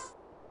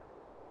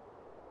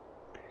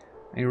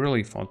 I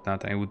really thought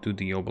that I would do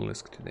the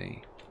obelisk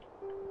today.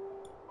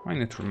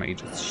 Minotaur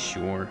mages,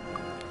 sure.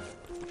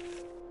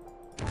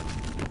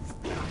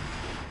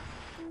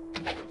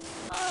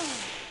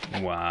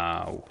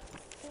 Wow.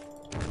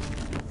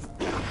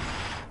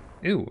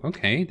 Ew,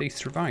 okay, they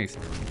survived.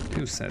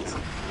 2 sets.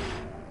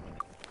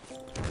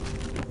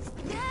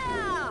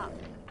 Yeah!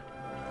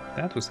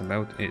 That was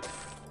about it.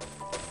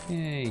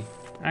 Yay.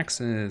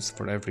 Axes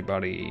for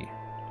everybody.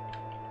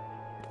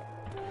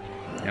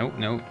 No,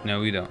 no,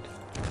 no you don't.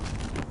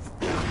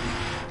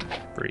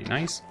 Very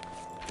nice.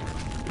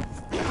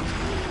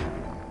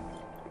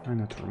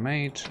 Minotaur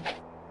mage.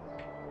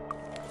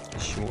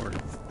 Sure.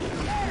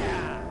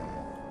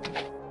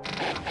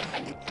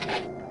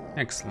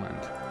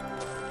 Excellent.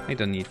 I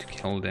don't need to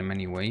kill them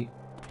anyway.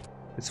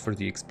 It's for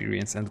the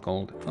experience and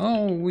gold.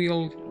 Oh, we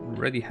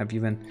already have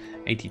even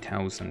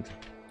 80,000.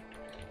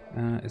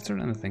 Is there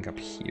anything up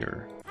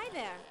here? Hi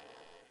there.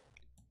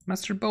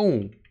 Master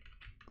Bow.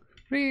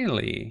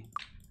 Really?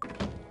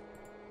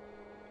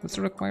 What's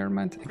the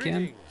requirement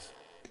again?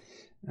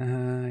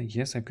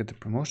 Yes, I've got the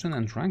promotion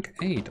and rank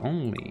 8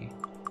 only.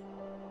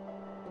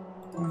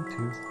 1,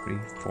 2, 3,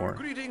 4.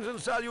 Greetings and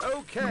salutations.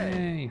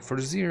 Okay. Yay, for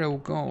 0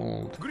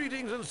 gold.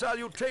 Greetings and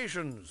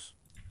salutations.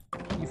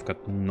 You've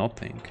got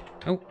nothing.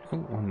 Oh,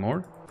 one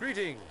more.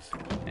 Greetings.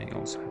 I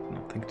also have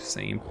nothing to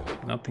say.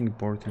 Nothing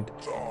important.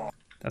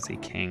 That's a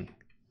king.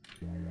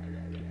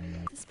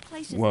 This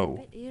place is Whoa. a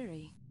bit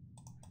eerie.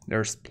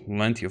 There's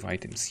plenty of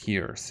items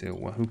here. So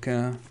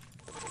Wahooka.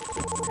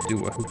 Do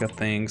Wahooka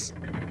things.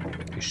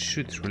 I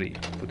should really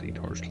put a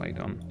torchlight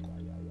on.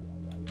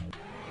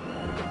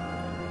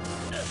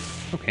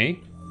 Okay.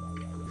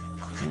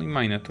 Only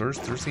minotaurs.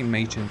 There's a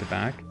mage in the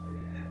back.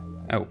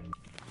 Oh.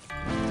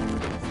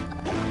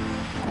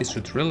 This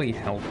should really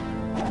help.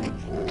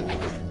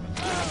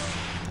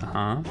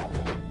 Uh-huh.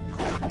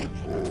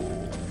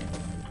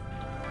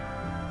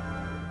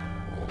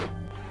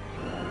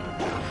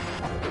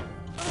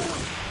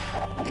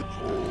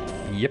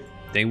 Yep,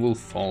 they will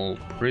fall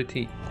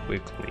pretty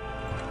quickly.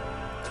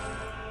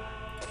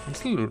 I'm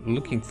still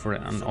looking for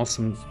an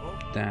awesome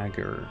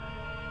dagger.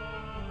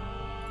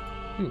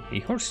 Ooh,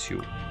 a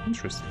horseshoe.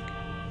 Interesting.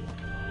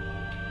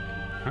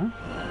 Huh?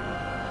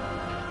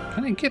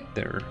 Can I get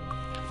there?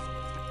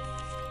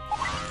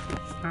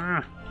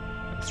 Ah!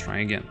 Let's try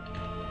again.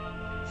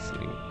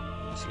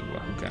 See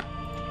Wahooka.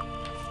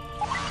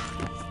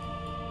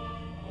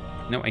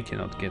 No, I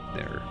cannot get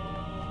there.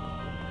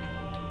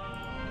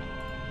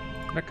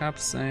 Backup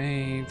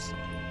saves.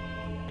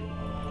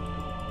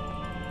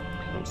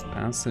 Closed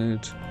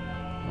passage.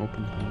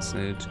 Open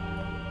passage.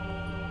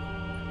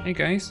 Hey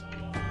guys,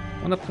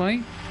 wanna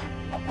play?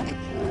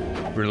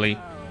 Really?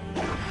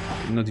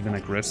 Not even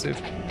aggressive?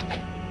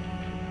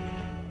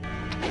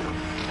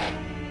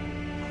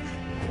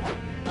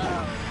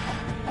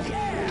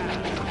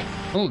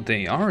 Oh,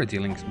 they are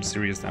dealing some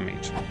serious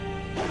damage.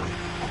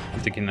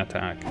 If they can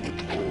attack.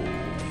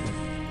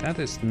 That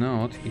is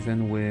not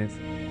even with...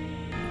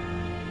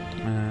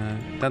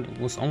 that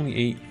was only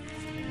a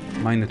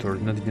minotaur,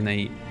 not even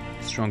a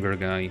stronger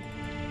guy.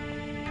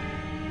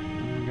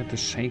 Oh, God, the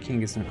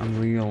shaking is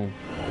unreal.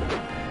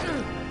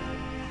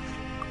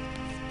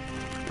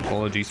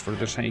 Apologies for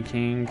the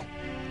shaking.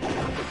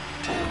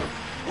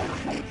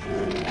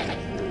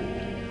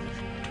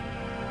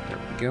 There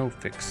we go,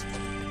 fixed.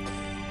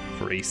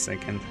 For a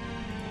second.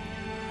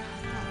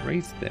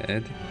 Ray's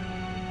dead.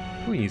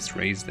 Who needs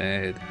Ray's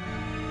dead?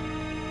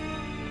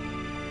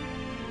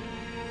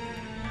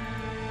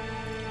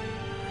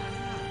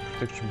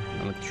 Protection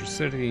from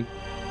electricity.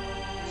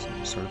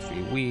 Some sort of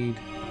a weed.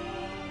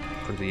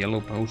 For the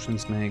yellow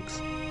potions mix.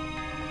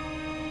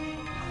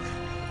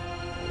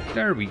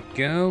 There we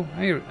go.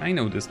 I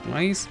know this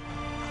place.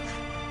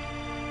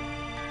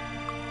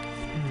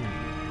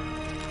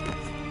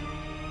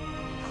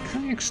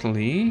 Can I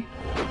actually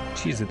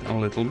cheese it a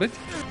little bit?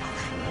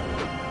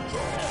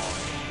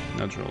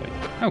 Not really.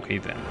 Okay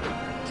then.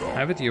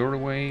 Have it your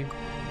way.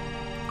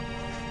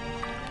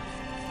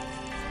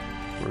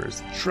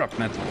 Where's drop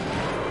metal?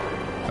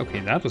 Okay,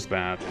 that was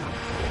bad.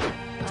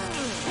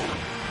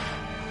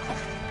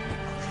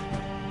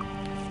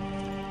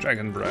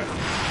 Dragon breath.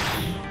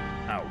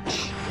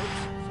 Ouch.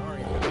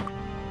 Sorry.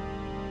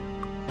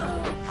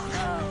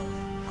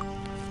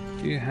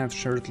 Do you have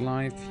shared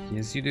life?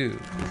 Yes, you do.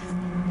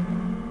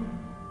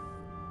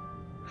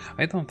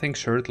 I don't think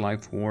shared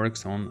life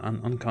works on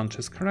an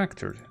unconscious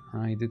character.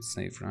 I did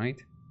save,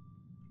 right?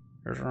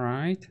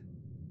 Right?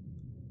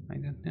 I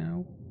don't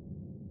know.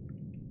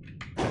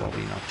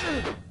 Probably not.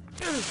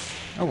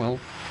 Oh well.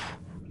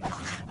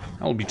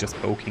 I'll be just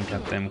poking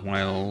at them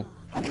while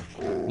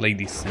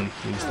Lady Sin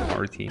leaves the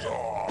party.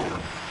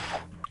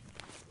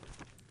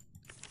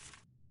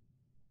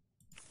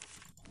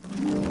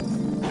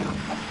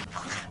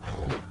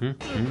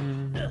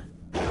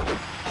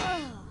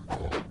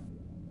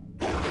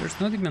 There's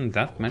not even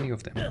that many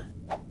of them.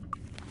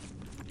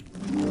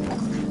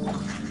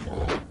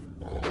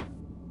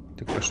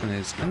 The question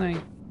is, can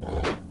I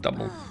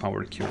double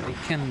power cure? I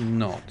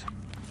cannot.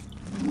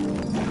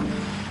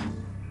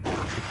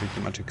 I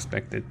pretty much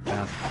expected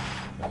that.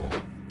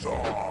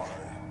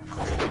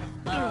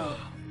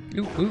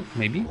 Ooh,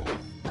 maybe.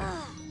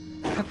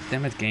 God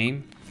damn it,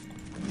 game.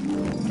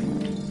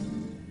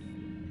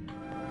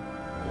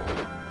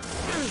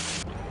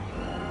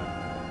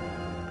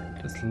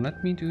 Just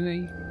let me do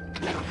a...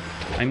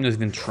 I'm not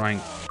even trying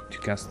to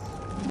cast...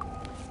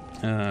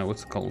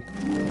 what's it called?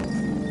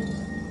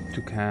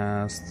 to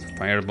cast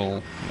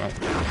Fireball. Well,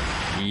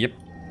 yep,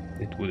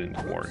 it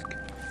wouldn't work.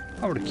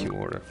 Power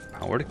Cure,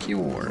 Power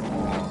Cure.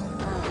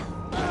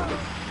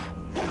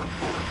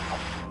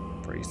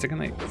 For a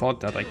second I thought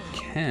that I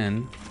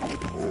can.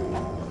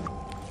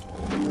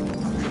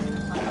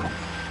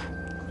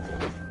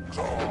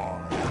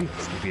 I think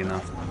this will be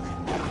enough.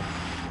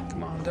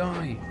 Come on,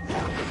 die.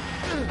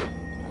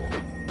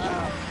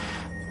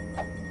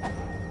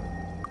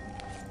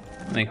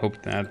 And I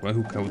hoped that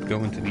Wahooka would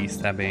go into the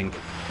stabbing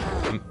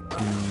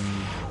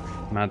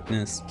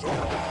madness.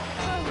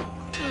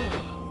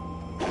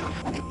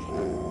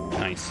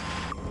 Nice.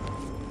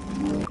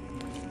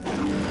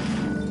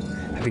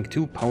 Having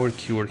 2 power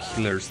cure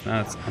healers,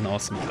 that's an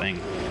awesome thing.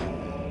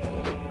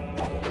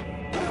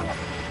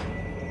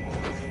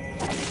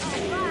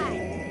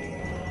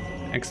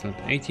 Excellent,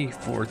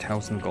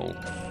 84,000 gold.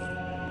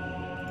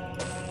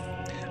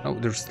 Oh,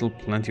 there's still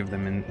plenty of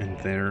them in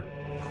there.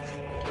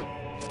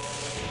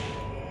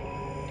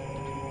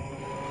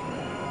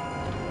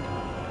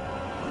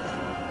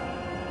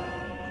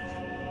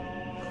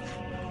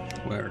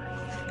 Where?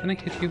 Can I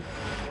hit you?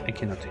 I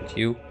cannot hit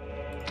you.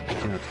 I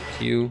cannot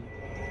hit you.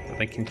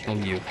 But I can kill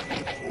you.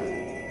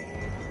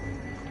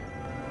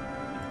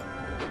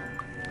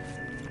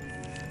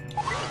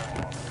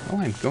 Oh,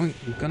 I'm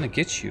gonna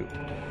get you.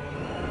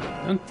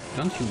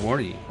 Don't you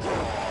worry.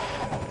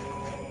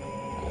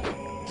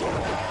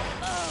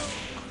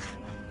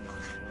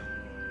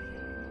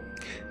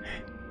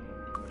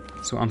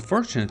 So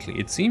unfortunately,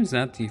 it seems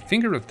that the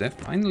Finger of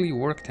Death finally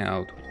worked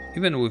out,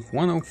 even with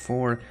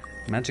 104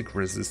 magic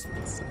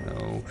resistance.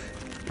 So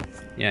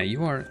yeah,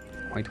 you are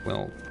quite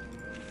well.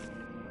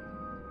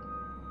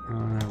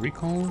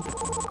 Recall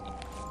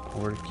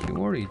or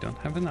cure, you don't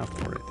have enough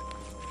for it.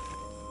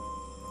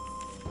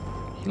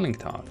 Healing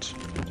touch.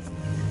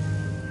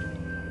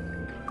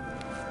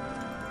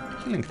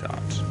 Healing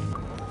touch.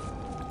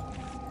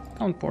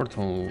 Town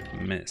portal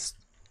missed.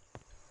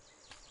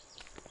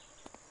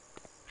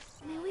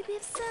 May we be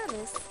of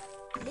service?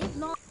 Live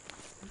long.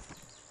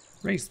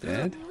 Raise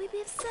that. May we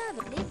be of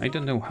service? I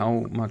don't know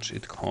how much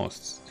it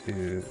costs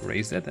to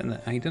raise that, and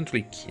I don't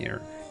really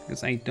care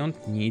because I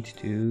don't need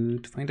to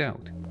find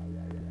out.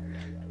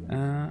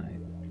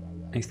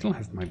 I still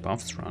have my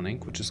buffs running,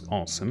 which is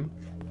awesome.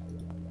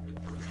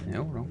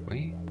 No, wrong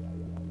way.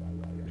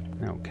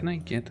 Now, can I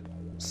get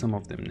some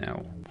of them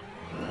now?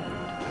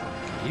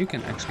 You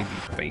can actually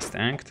be face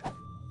tanked.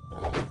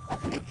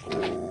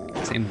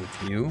 Same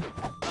with you.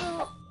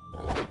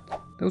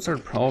 Those are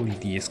probably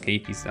the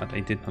escapees that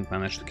I did not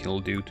manage to kill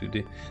due to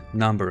the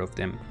number of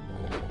them.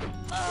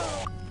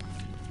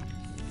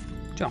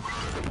 Jump.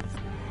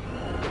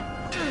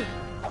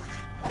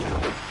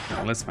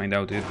 Now let's find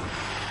out if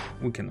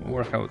we can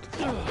work out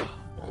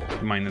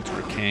the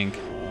Minotaur King.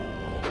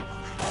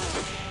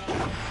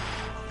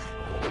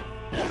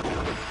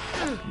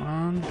 Come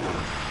on.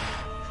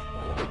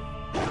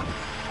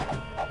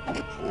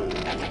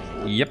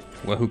 Yep,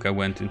 Wahooka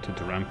went into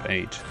the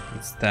rampage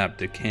and stabbed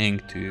the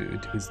king to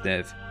his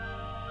death.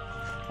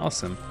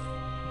 Awesome.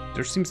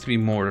 There seems to be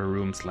more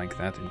rooms like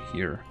that in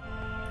here.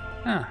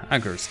 Ah,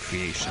 Agar's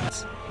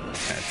creations.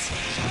 Pets.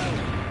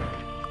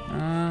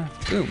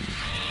 Boom.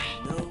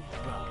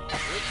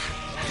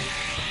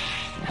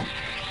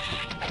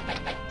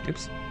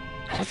 Oops.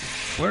 What?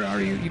 Where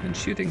are you even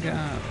shooting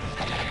at?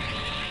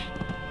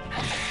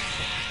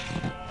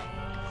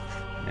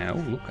 Now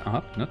look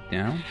up, not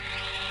down.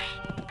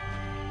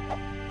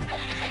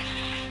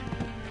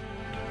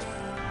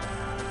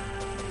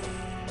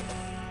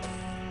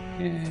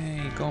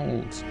 Yay,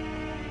 gold.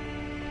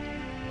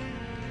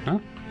 Huh?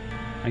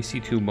 I see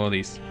 2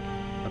 bodies,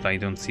 but I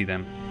don't see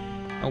them.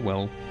 Oh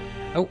well.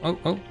 Oh,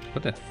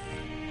 what the?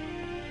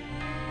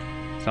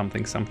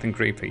 Something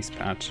grey face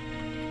patch.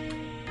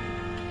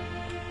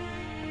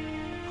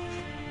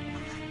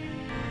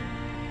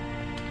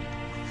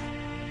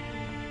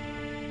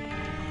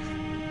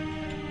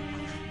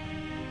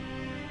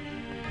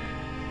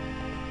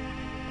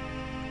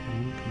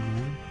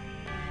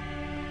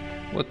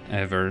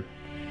 Whatever.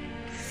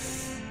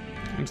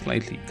 I'm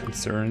slightly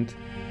concerned.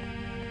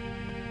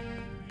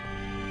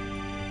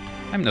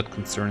 I'm not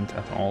concerned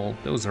at all.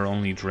 Those are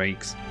only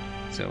drakes.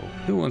 So,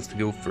 who wants to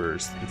go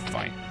first and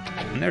fight?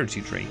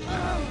 Energy drake.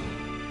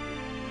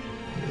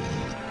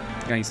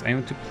 Guys, I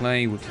want to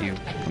play with you.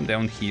 Come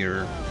down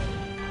here.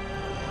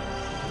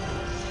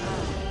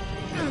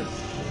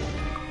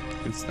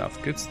 Good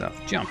stuff, good stuff.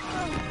 Jump.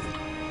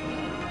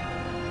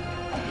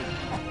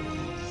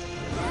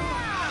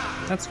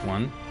 That's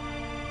one.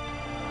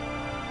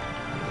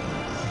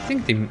 I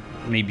think they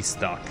may be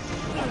stuck.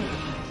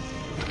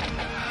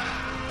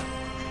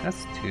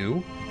 That's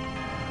 2.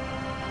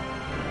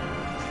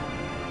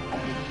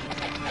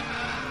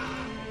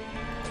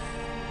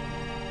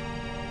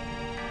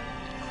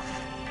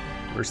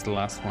 Where's the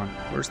last one?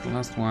 Where's the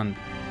last one?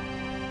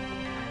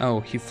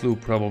 Oh, he flew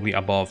probably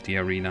above the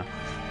arena.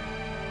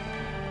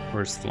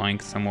 Or is flying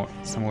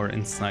somewhere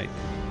inside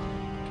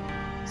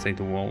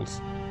the walls.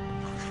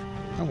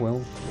 Oh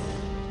well.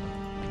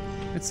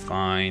 It's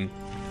fine.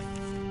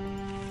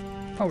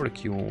 Power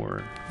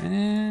cure.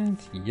 And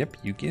yep,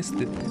 you guessed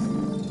it.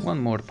 One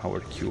more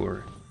power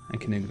cure. I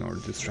can ignore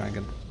this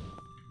dragon.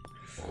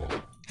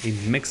 A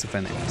mix of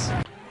enemies.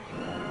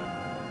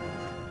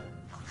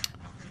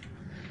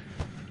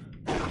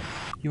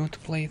 You want to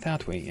play it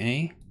that way,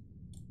 eh?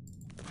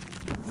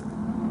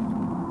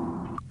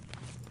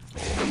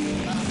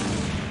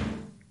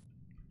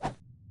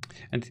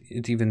 And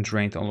it even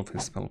drained all of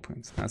his spell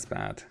points. That's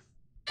bad.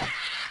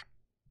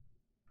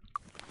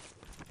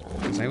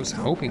 Because I was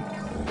hoping...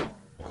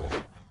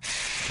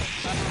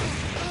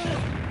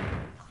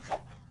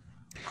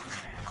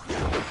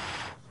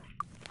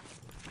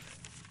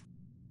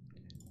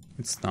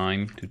 It's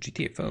time to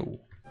GTFO.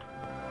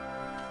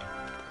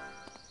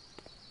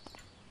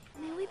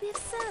 May we be of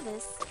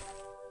service?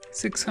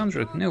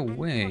 600, no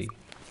way.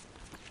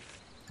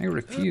 I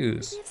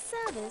refuse. Be of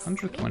service?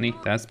 120,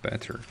 that's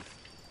better.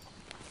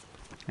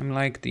 I'm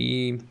like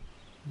the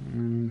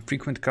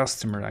frequent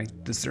customer, I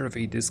deserve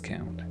a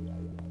discount.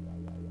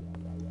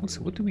 Also,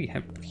 what do we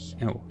have?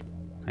 Oh,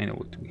 I know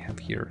what we have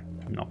here.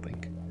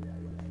 Nothing.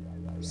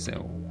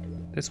 So,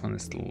 this one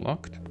is still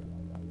locked.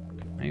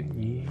 I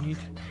need...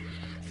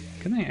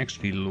 Can I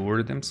actually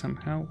lure them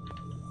somehow?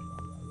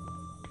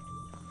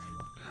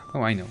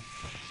 Oh, I know.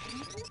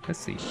 Let's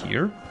see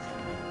here.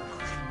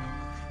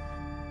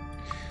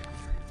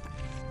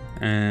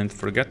 And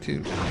forgot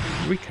to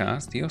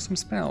recast the awesome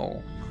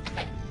spell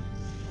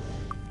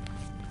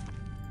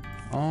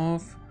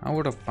of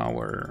Hour of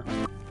Power.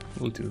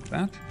 We'll do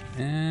that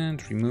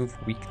and remove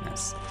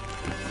weakness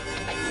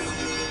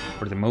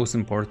for the most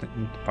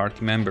important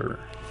party member.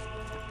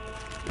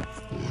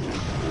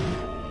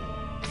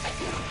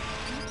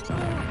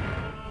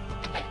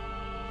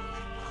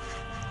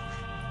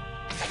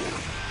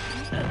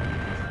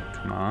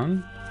 Come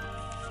on.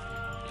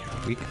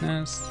 Cure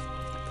weakness.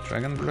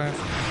 Dragon breath.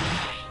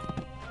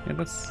 Yeah,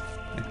 that's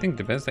I think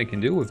the best I can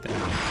do with them.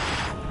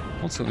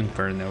 Also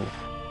Inferno.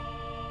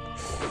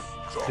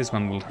 This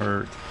one will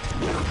hurt.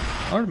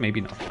 Or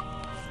maybe not.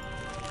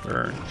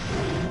 Burn.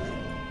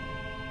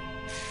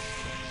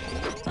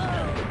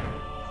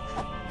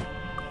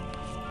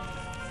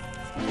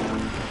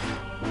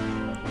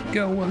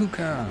 Go,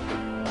 Wahooka!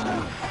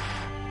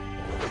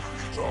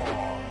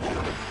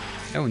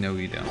 Oh no,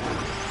 you don't.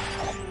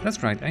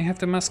 That's right, I have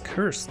the Mass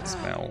Cursed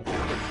spell.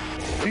 I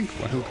think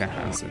Wahooka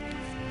has it.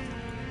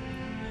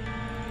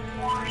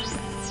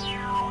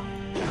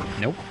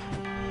 Nope.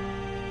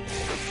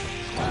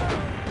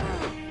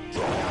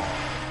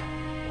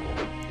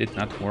 Did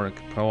not work,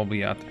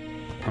 probably on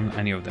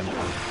any of them.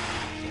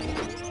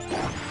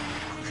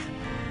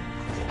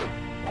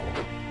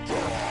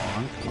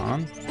 Come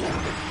on.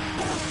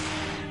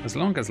 As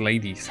long as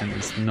Lady Sin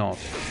is not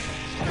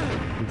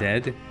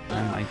dead,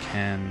 then I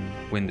can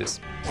win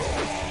this.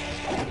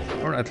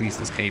 Or at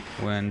least escape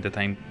when the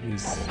time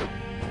is...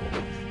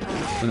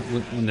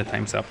 when the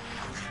time's up.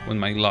 When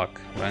my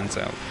luck runs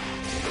out.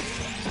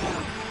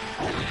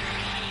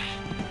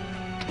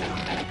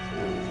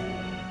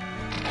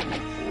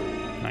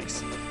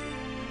 Nice.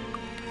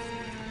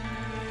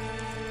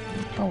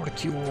 Power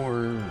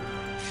cure.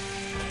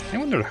 I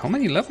wonder how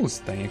many levels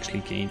did I actually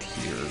gained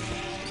here.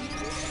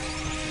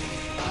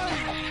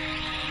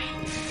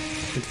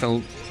 It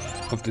fell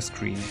off the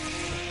screen.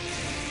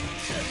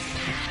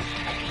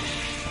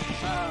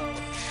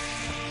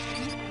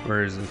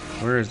 Where is it?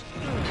 Where is it?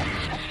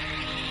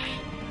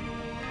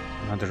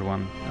 Another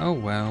one. Oh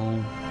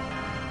well.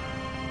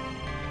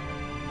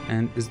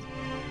 And is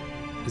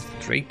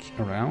Drake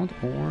around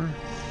or?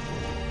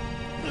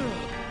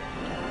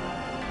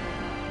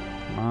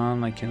 Come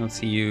on, I cannot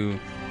see you.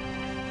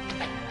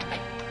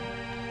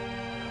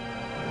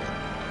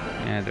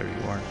 Yeah, there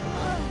you are.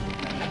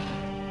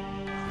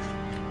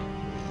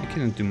 I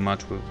cannot do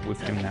much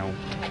with him now.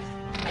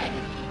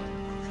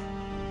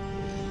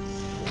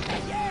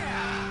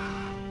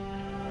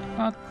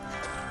 But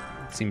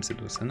it seems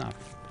it was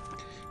enough.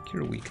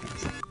 Cure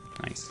weakness.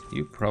 Nice.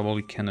 You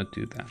probably cannot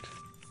do that.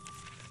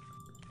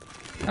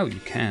 Oh, you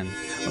can.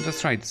 Oh,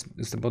 that's right.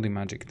 It's the body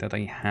magic that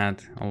I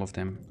had all of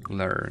them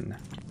learn.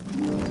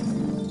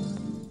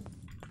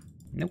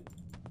 Nope.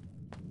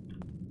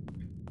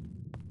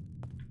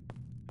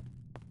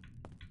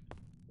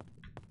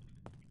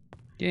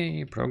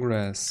 Yay,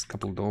 progress.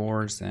 Couple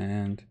doors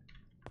and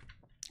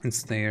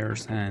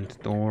stairs and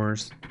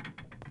doors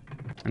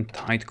and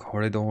tight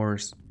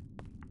corridors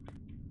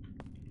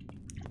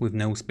with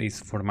no space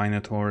for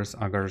minotaurs,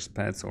 augurs,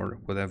 pets, or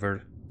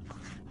whatever.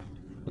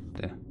 What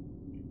the?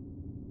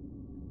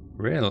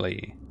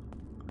 Really?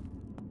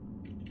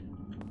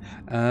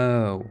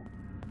 Oh.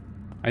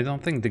 I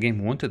don't think the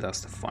game wanted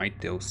us to fight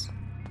those.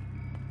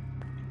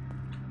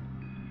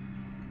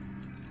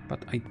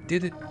 But I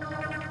did it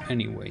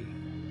anyway.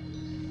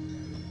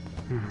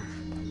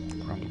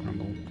 Grumble,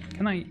 grumble.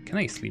 Can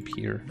I sleep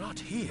here? Not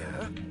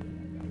here.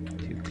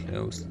 Too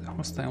close.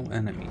 Hostile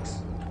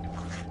enemies.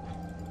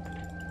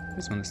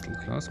 This one is still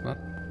closed, but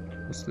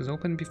was this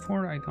open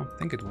before? I don't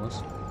think it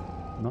was.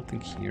 Nothing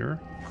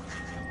here.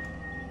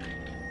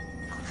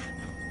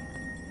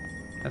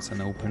 That's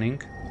an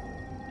opening.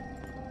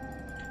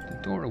 The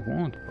door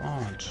won't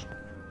budge.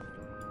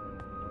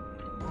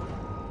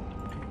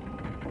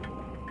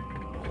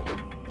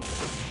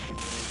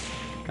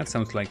 That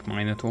sounds like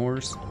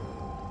minotaurs.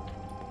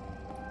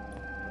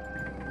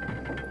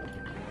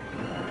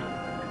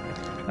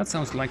 That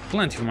sounds like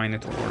plenty of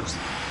minotaurs.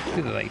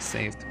 Good that I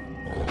saved.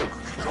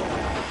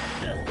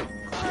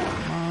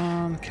 Come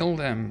on, kill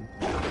them.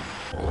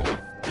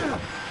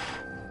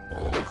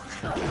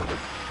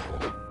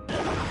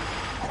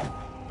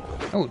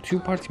 Oh, 2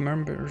 party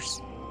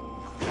members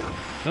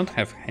don't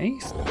have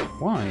haste?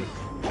 Why?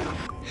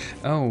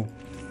 Oh,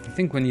 I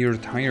think when you're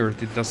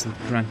tired it doesn't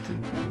grant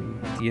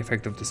the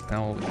effect of the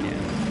spell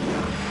again.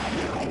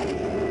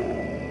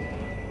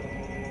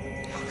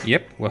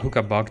 Yep,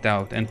 Wahooka bugged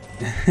out, and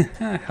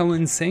how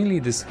insanely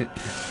this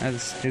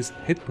has his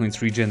hit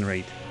points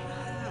regenerate.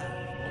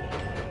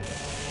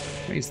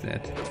 Where is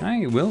that?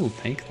 I will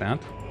take that.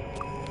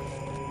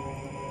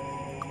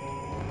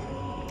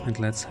 And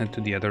let's head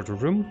to the other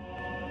room.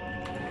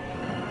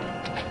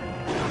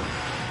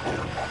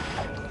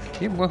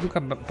 Yep,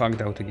 Wahooka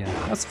bugged out again.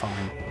 That's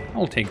fine.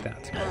 I'll take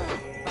that.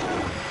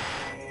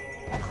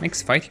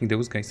 Makes fighting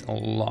those guys a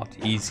lot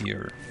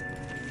easier.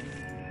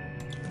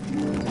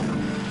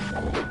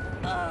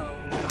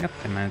 God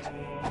damn it.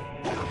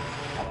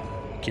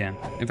 Again,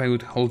 if I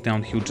would hold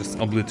down, he would just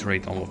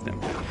obliterate all of them.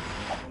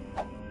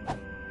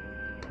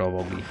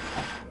 Probably.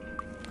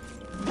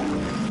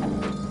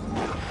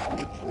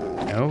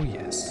 Oh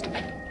yes.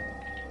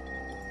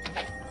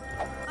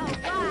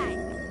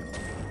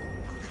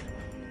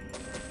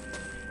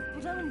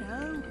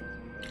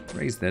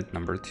 Raise that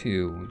number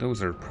 2.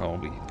 Those are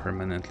probably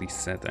permanently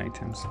set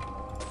items.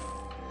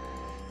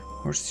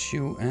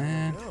 Horseshoe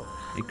and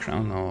a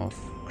crown of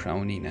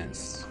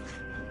crowniness.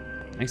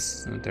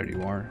 Nice, there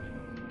you are.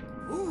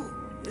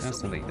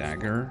 That's not a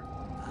dagger.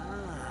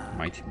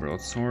 Mighty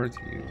broadsword,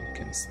 you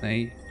can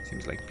stay.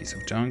 Seems like a piece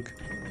of junk.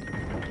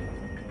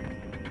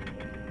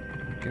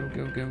 Go,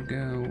 go, go,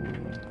 go.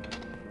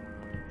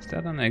 Is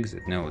that an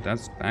exit? No,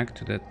 that's back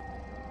to the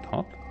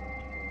top.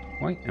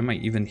 Why am I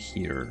even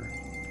here?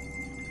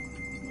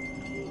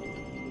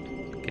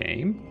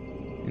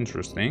 Game.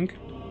 Interesting.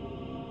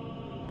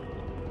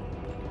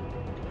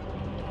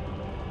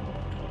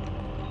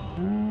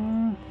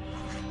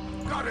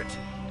 Got it.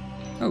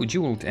 Oh,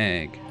 jeweled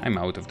egg. I'm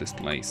out of this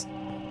place.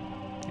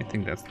 I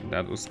think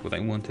that was what I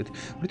wanted.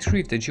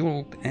 Retrieve the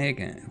jeweled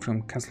egg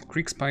from Castle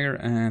Kriegspire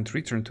and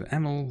return to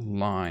MaeL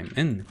Lime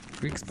in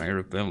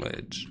Kriegspire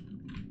village.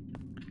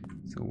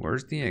 So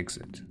where's the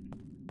exit?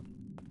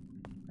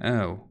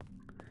 Oh.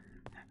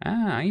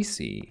 Ah, I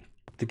see.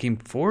 The game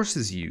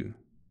forces you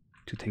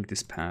to take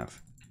this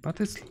path, but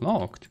it's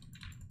locked.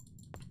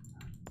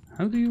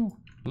 How do you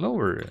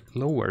lower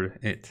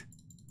it?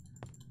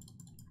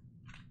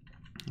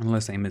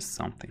 Unless I missed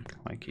something,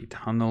 like a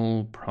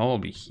tunnel,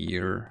 probably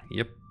here.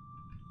 Yep.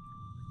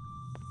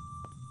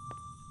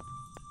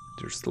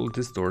 There's still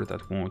this door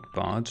that won't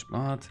budge,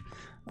 but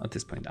at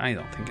this point I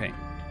don't think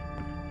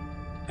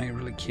I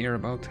really care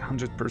about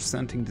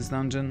 100%ing this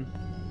dungeon.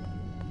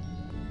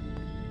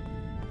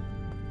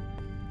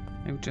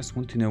 I just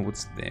want to know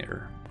what's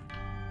there.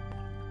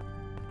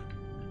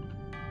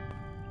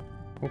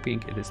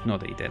 Hoping it is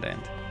not a dead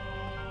end.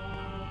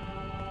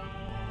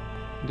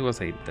 It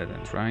was a dead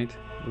end, right?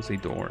 It was a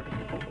door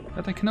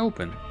that I can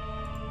open.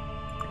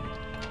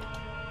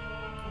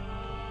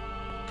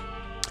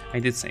 I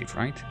did save,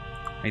 right?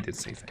 I did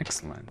save.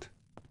 Excellent.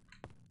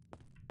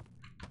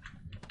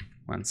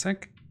 One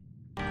sec.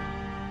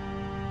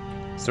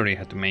 Sorry, I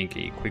had to make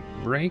a quick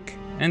break.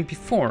 And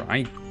before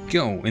I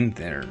go in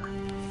there,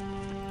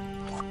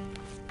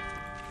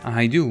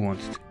 I do want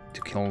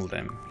to kill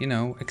them. You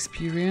know,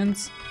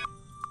 experience.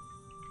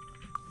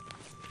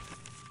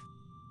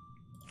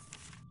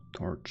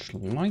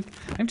 Torchlight.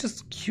 I'm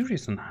just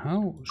curious on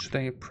how should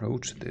I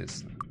approach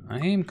this. I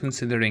am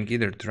considering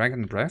either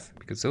dragon breath,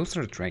 because those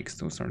are drakes,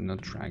 those are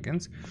not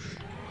dragons.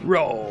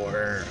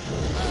 Roar!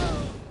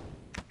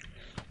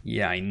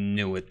 Yeah, I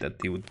knew it, that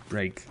they would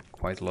break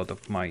quite a lot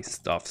of my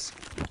stuffs.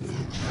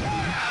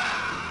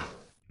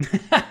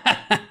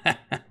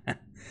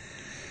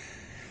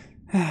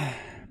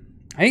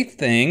 I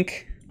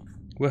think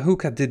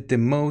Wahooka did the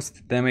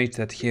most damage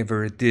that he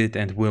ever did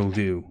and will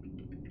do.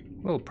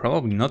 Well,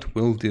 probably not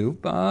will do,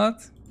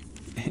 but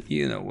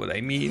you know what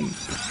I mean.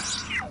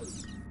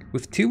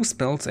 With 2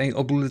 spells, I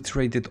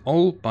obliterated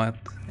all but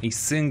a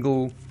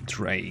single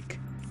drake.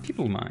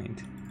 People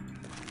mind.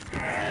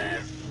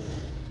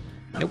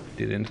 Nope,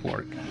 didn't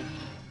work.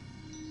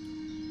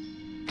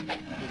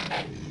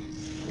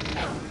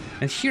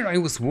 And here I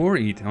was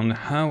worried on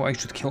how I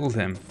should kill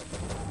them.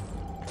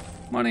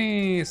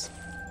 Monies!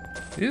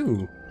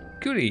 Ooh,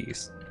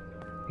 goodies.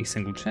 A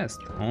single chest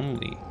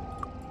only.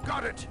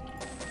 Got it.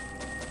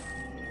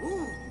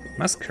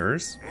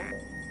 Maskers.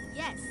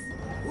 Yes.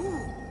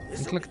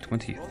 Intellect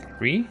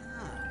 23.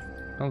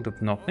 Belt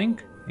of Nothing.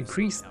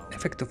 Increased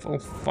effect of all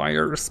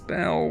fire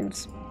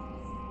spells.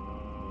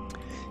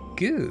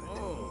 Good.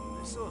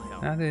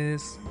 That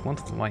is Wand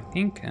of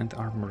Lightning and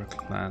armor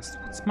class.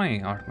 What's my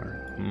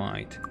armor?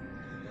 Might.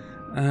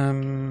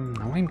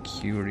 Now I'm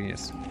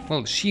curious.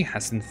 Well, she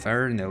has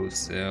Inferno,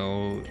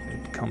 so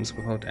it comes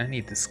without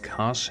any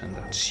discussion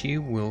that she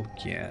will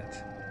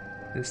get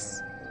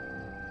this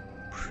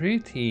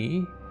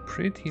pretty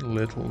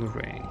little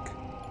ring.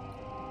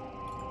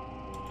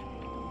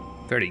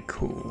 Very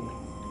cool.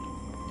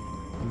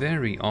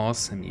 Very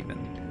awesome even.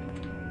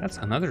 That's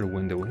another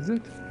window, is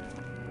it?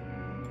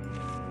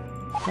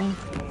 Oh,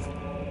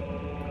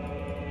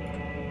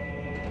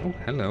 oh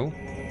hello.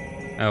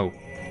 Oh.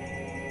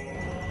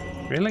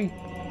 Really?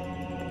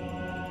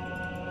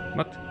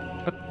 But,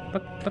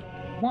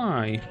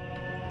 why?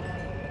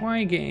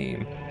 Why,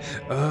 game?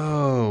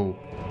 Oh.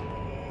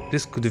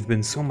 This could have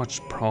been so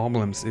much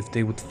problems if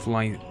they would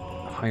fly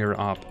higher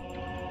up.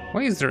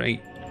 Why is there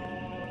a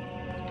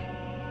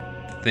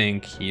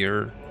thing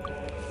here?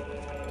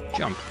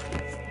 Jump.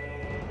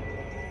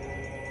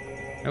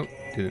 Oh,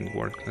 didn't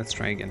work. Let's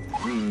try again.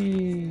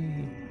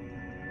 Whee!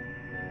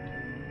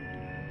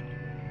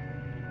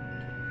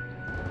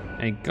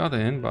 I got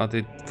in, but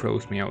it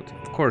froze me out.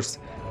 Of course,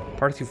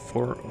 party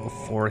 4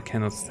 of 4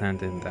 cannot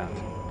stand in that.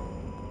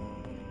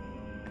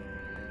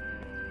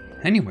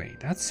 Anyway,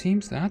 that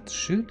seems that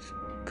should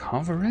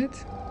cover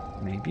it.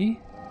 Maybe?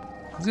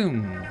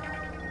 Zoom.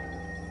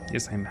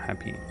 Yes, I'm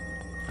happy.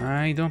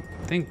 I don't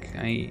think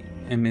I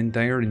am in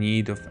dire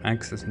need of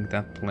accessing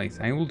that place.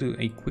 I will do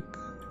a quick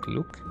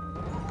look,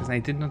 because I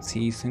did not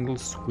see a single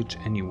switch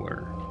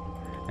anywhere.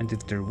 And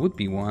if there would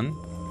be one,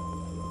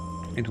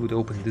 it would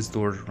open this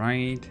door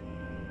right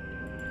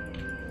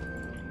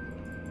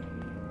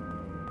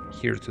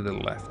here to the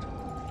left.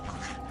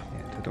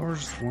 Yeah, the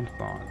doors won't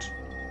budge.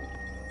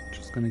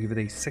 Just gonna give it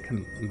a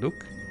second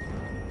look.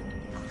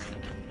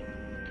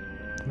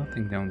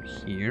 Nothing down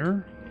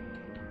here.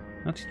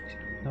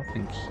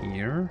 Nothing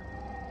here.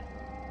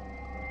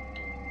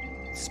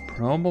 It's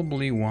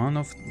probably one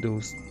of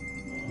those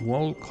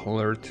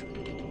wall-colored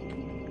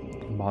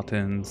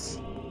buttons,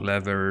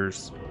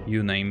 levers,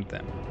 you name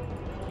them.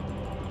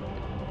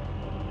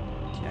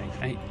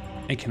 Yeah,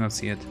 I cannot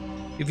see it.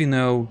 If you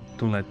know,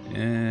 don't let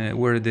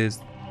where it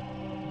is,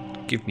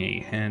 give me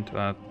a hint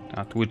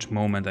at which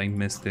moment I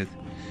missed it.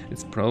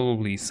 It's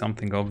probably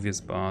something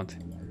obvious, but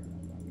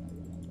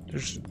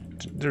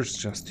there's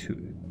just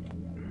too.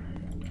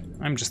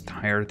 I'm just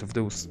tired of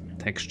those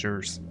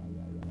textures.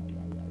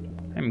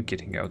 I'm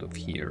getting out of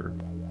here.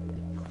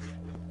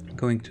 I'm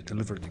going to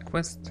deliver the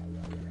quest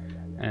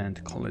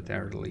and call it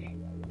early.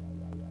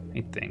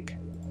 I think.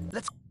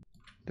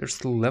 There's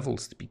still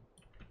levels to be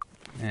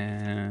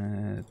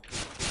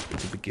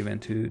given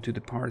to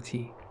the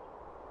party.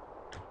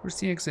 Where's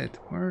the exit?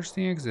 Where's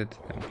the exit?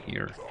 Down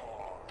here.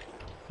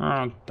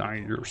 Oh,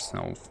 die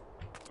yourself.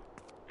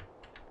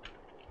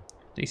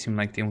 They seem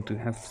like they want to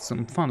have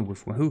some fun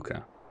with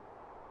Wahooka.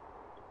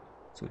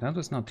 So that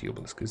was not the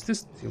obelisk. Is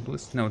this the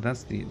obelisk? No,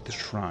 that's the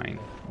shrine.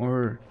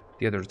 Or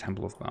the other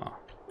temple of Ba.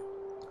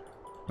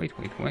 Wait,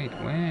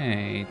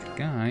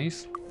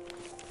 guys.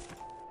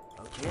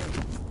 Okay.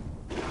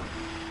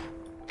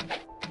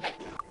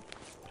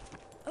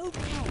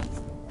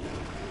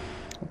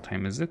 What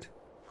time is it?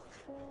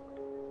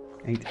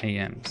 8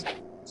 a.m.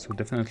 So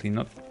definitely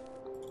not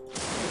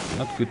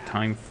good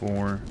time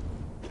for.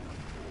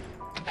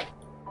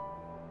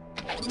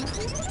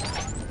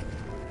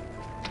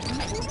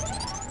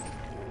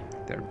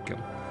 There we go.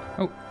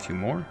 Oh, a few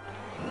more.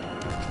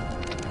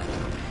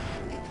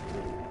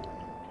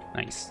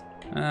 Nice.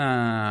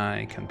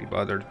 I can't be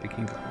bothered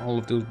picking all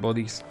of those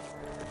bodies.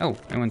 Oh,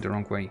 I went the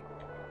wrong way.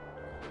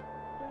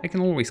 I can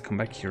always come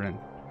back here and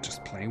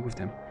just play with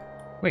them.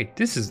 Wait,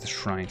 this is the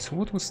shrine, so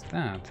what was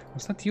that?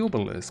 Was that the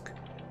obelisk?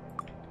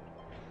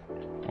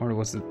 Or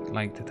was it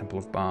like the Temple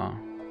of Ba?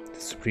 The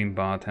Supreme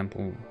Ba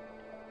Temple?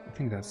 I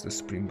think that's the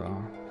Supreme Ba.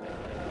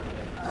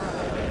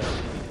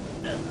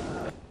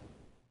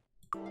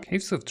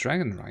 Caves of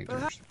Dragon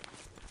Riders.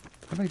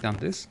 Have I done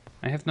this?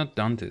 I have not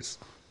done this.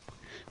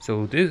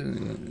 So this is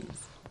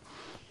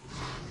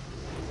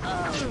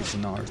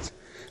North.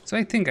 So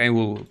I think I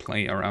will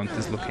play around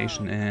this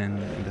location in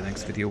the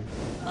next video.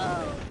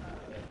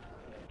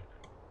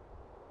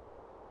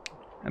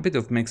 A bit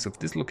of mix of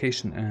this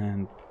location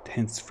and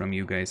hints from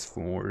you guys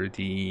for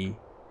the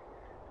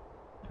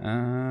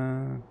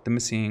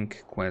missing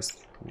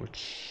quest,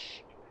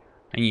 which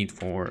I need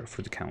for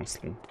the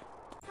council.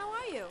 How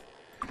are you?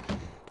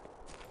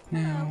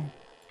 No.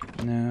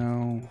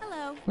 Hello.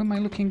 What am I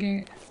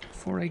looking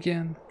for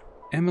again?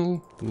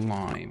 MaeL,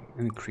 Lime,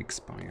 and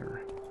Kriegspire.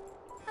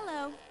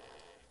 Hello.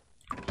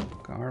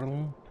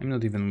 Carl. I'm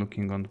not even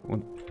looking on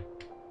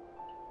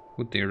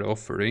what they're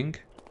offering.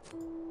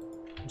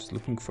 I'm just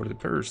looking for the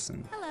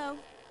person. Hello.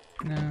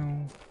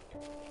 No.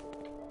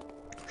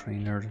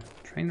 Trainer.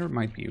 Trainer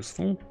might be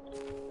useful.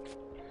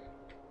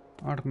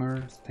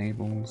 Armor,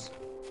 stables.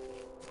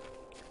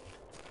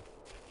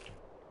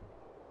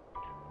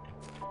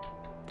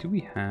 Do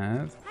we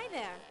have? Hi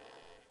there.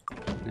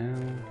 No.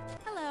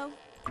 Hello.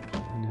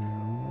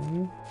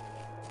 No.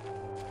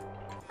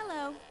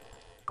 Hello.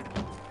 I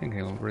think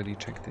I already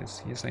checked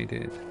this. Yes, I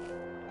did.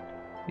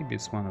 Maybe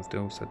it's one of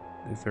those at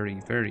the very,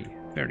 very,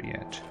 very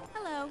edge.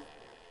 Hello.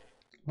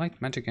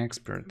 Light magic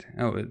expert.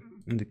 Oh,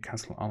 in the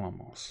Castle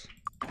Alamos.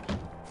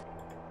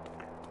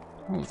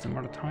 All of them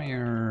are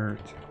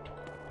tired.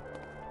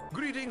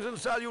 Greetings and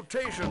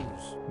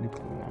salutations.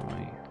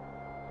 Nikolai.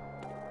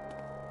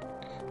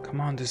 Come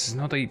on, this is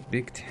not a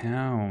big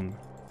town.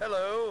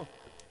 Hello.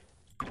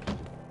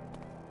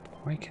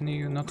 Why can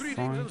you not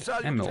Greetings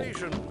find and MaeL?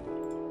 salutations.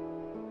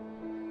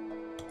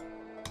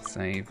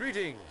 Save.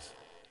 Greetings.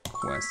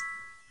 Quest.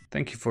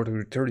 Thank you for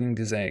returning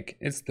this egg.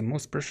 It's the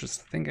most precious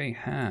thing I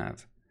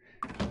have.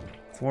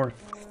 For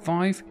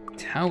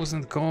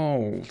 5,000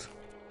 gold.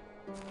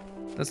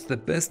 That's the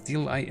best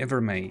deal I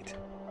ever made.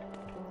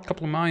 A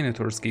couple of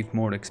minotaurs gave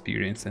more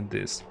experience than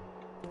this.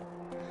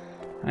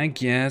 I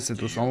guess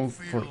it was all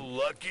for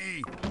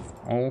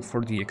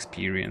the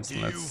experience.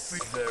 Let's.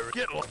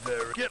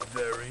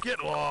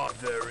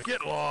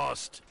 Get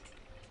lost.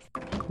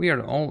 We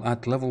are all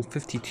at level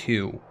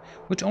 52,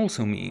 which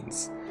also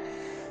means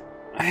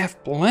I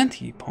have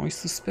plenty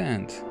points to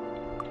spend.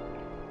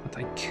 But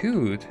I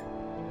could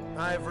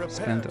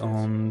spend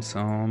on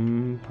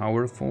some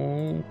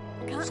powerful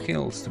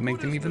skills to make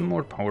them even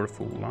more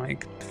powerful,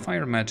 like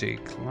fire magic,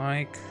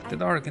 like the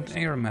dark and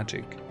air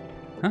magic.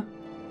 Huh?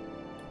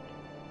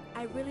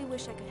 I really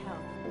wish I could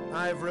help.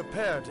 I've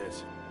repaired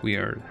it.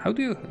 Weird. How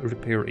do you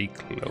repair a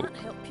cloak? Can't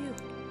help you.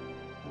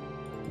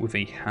 With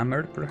a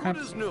hammer, What perhaps?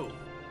 is new?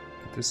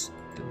 This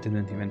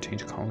didn't even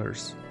change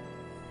colors.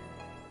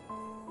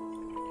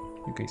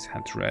 You guys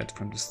had red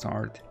from the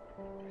start.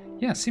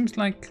 Yeah, seems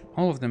like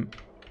all of them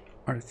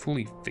are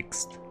fully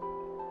fixed.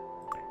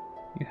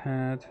 You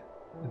had...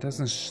 It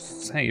doesn't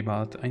say,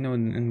 but I know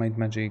in Might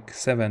Magic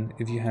 7,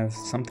 if you have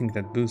something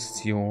that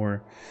boosts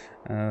your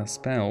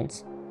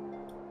spells,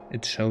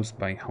 it shows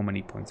by how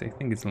many points. I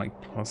think it's like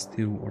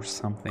 +2 or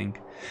something.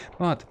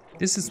 But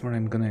this is where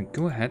I'm gonna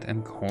go ahead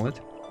and call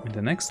it in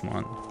the next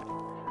one.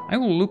 I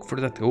will look for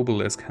that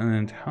obelisk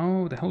and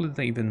how the hell did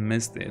I even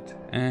missed it,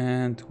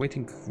 and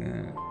waiting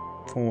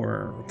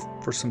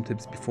for some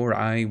tips before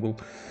I will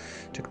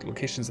check the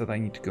locations that I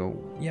need to go.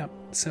 Yeah,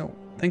 so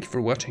thank you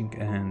for watching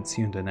and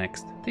see you in the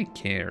next. Take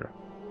care.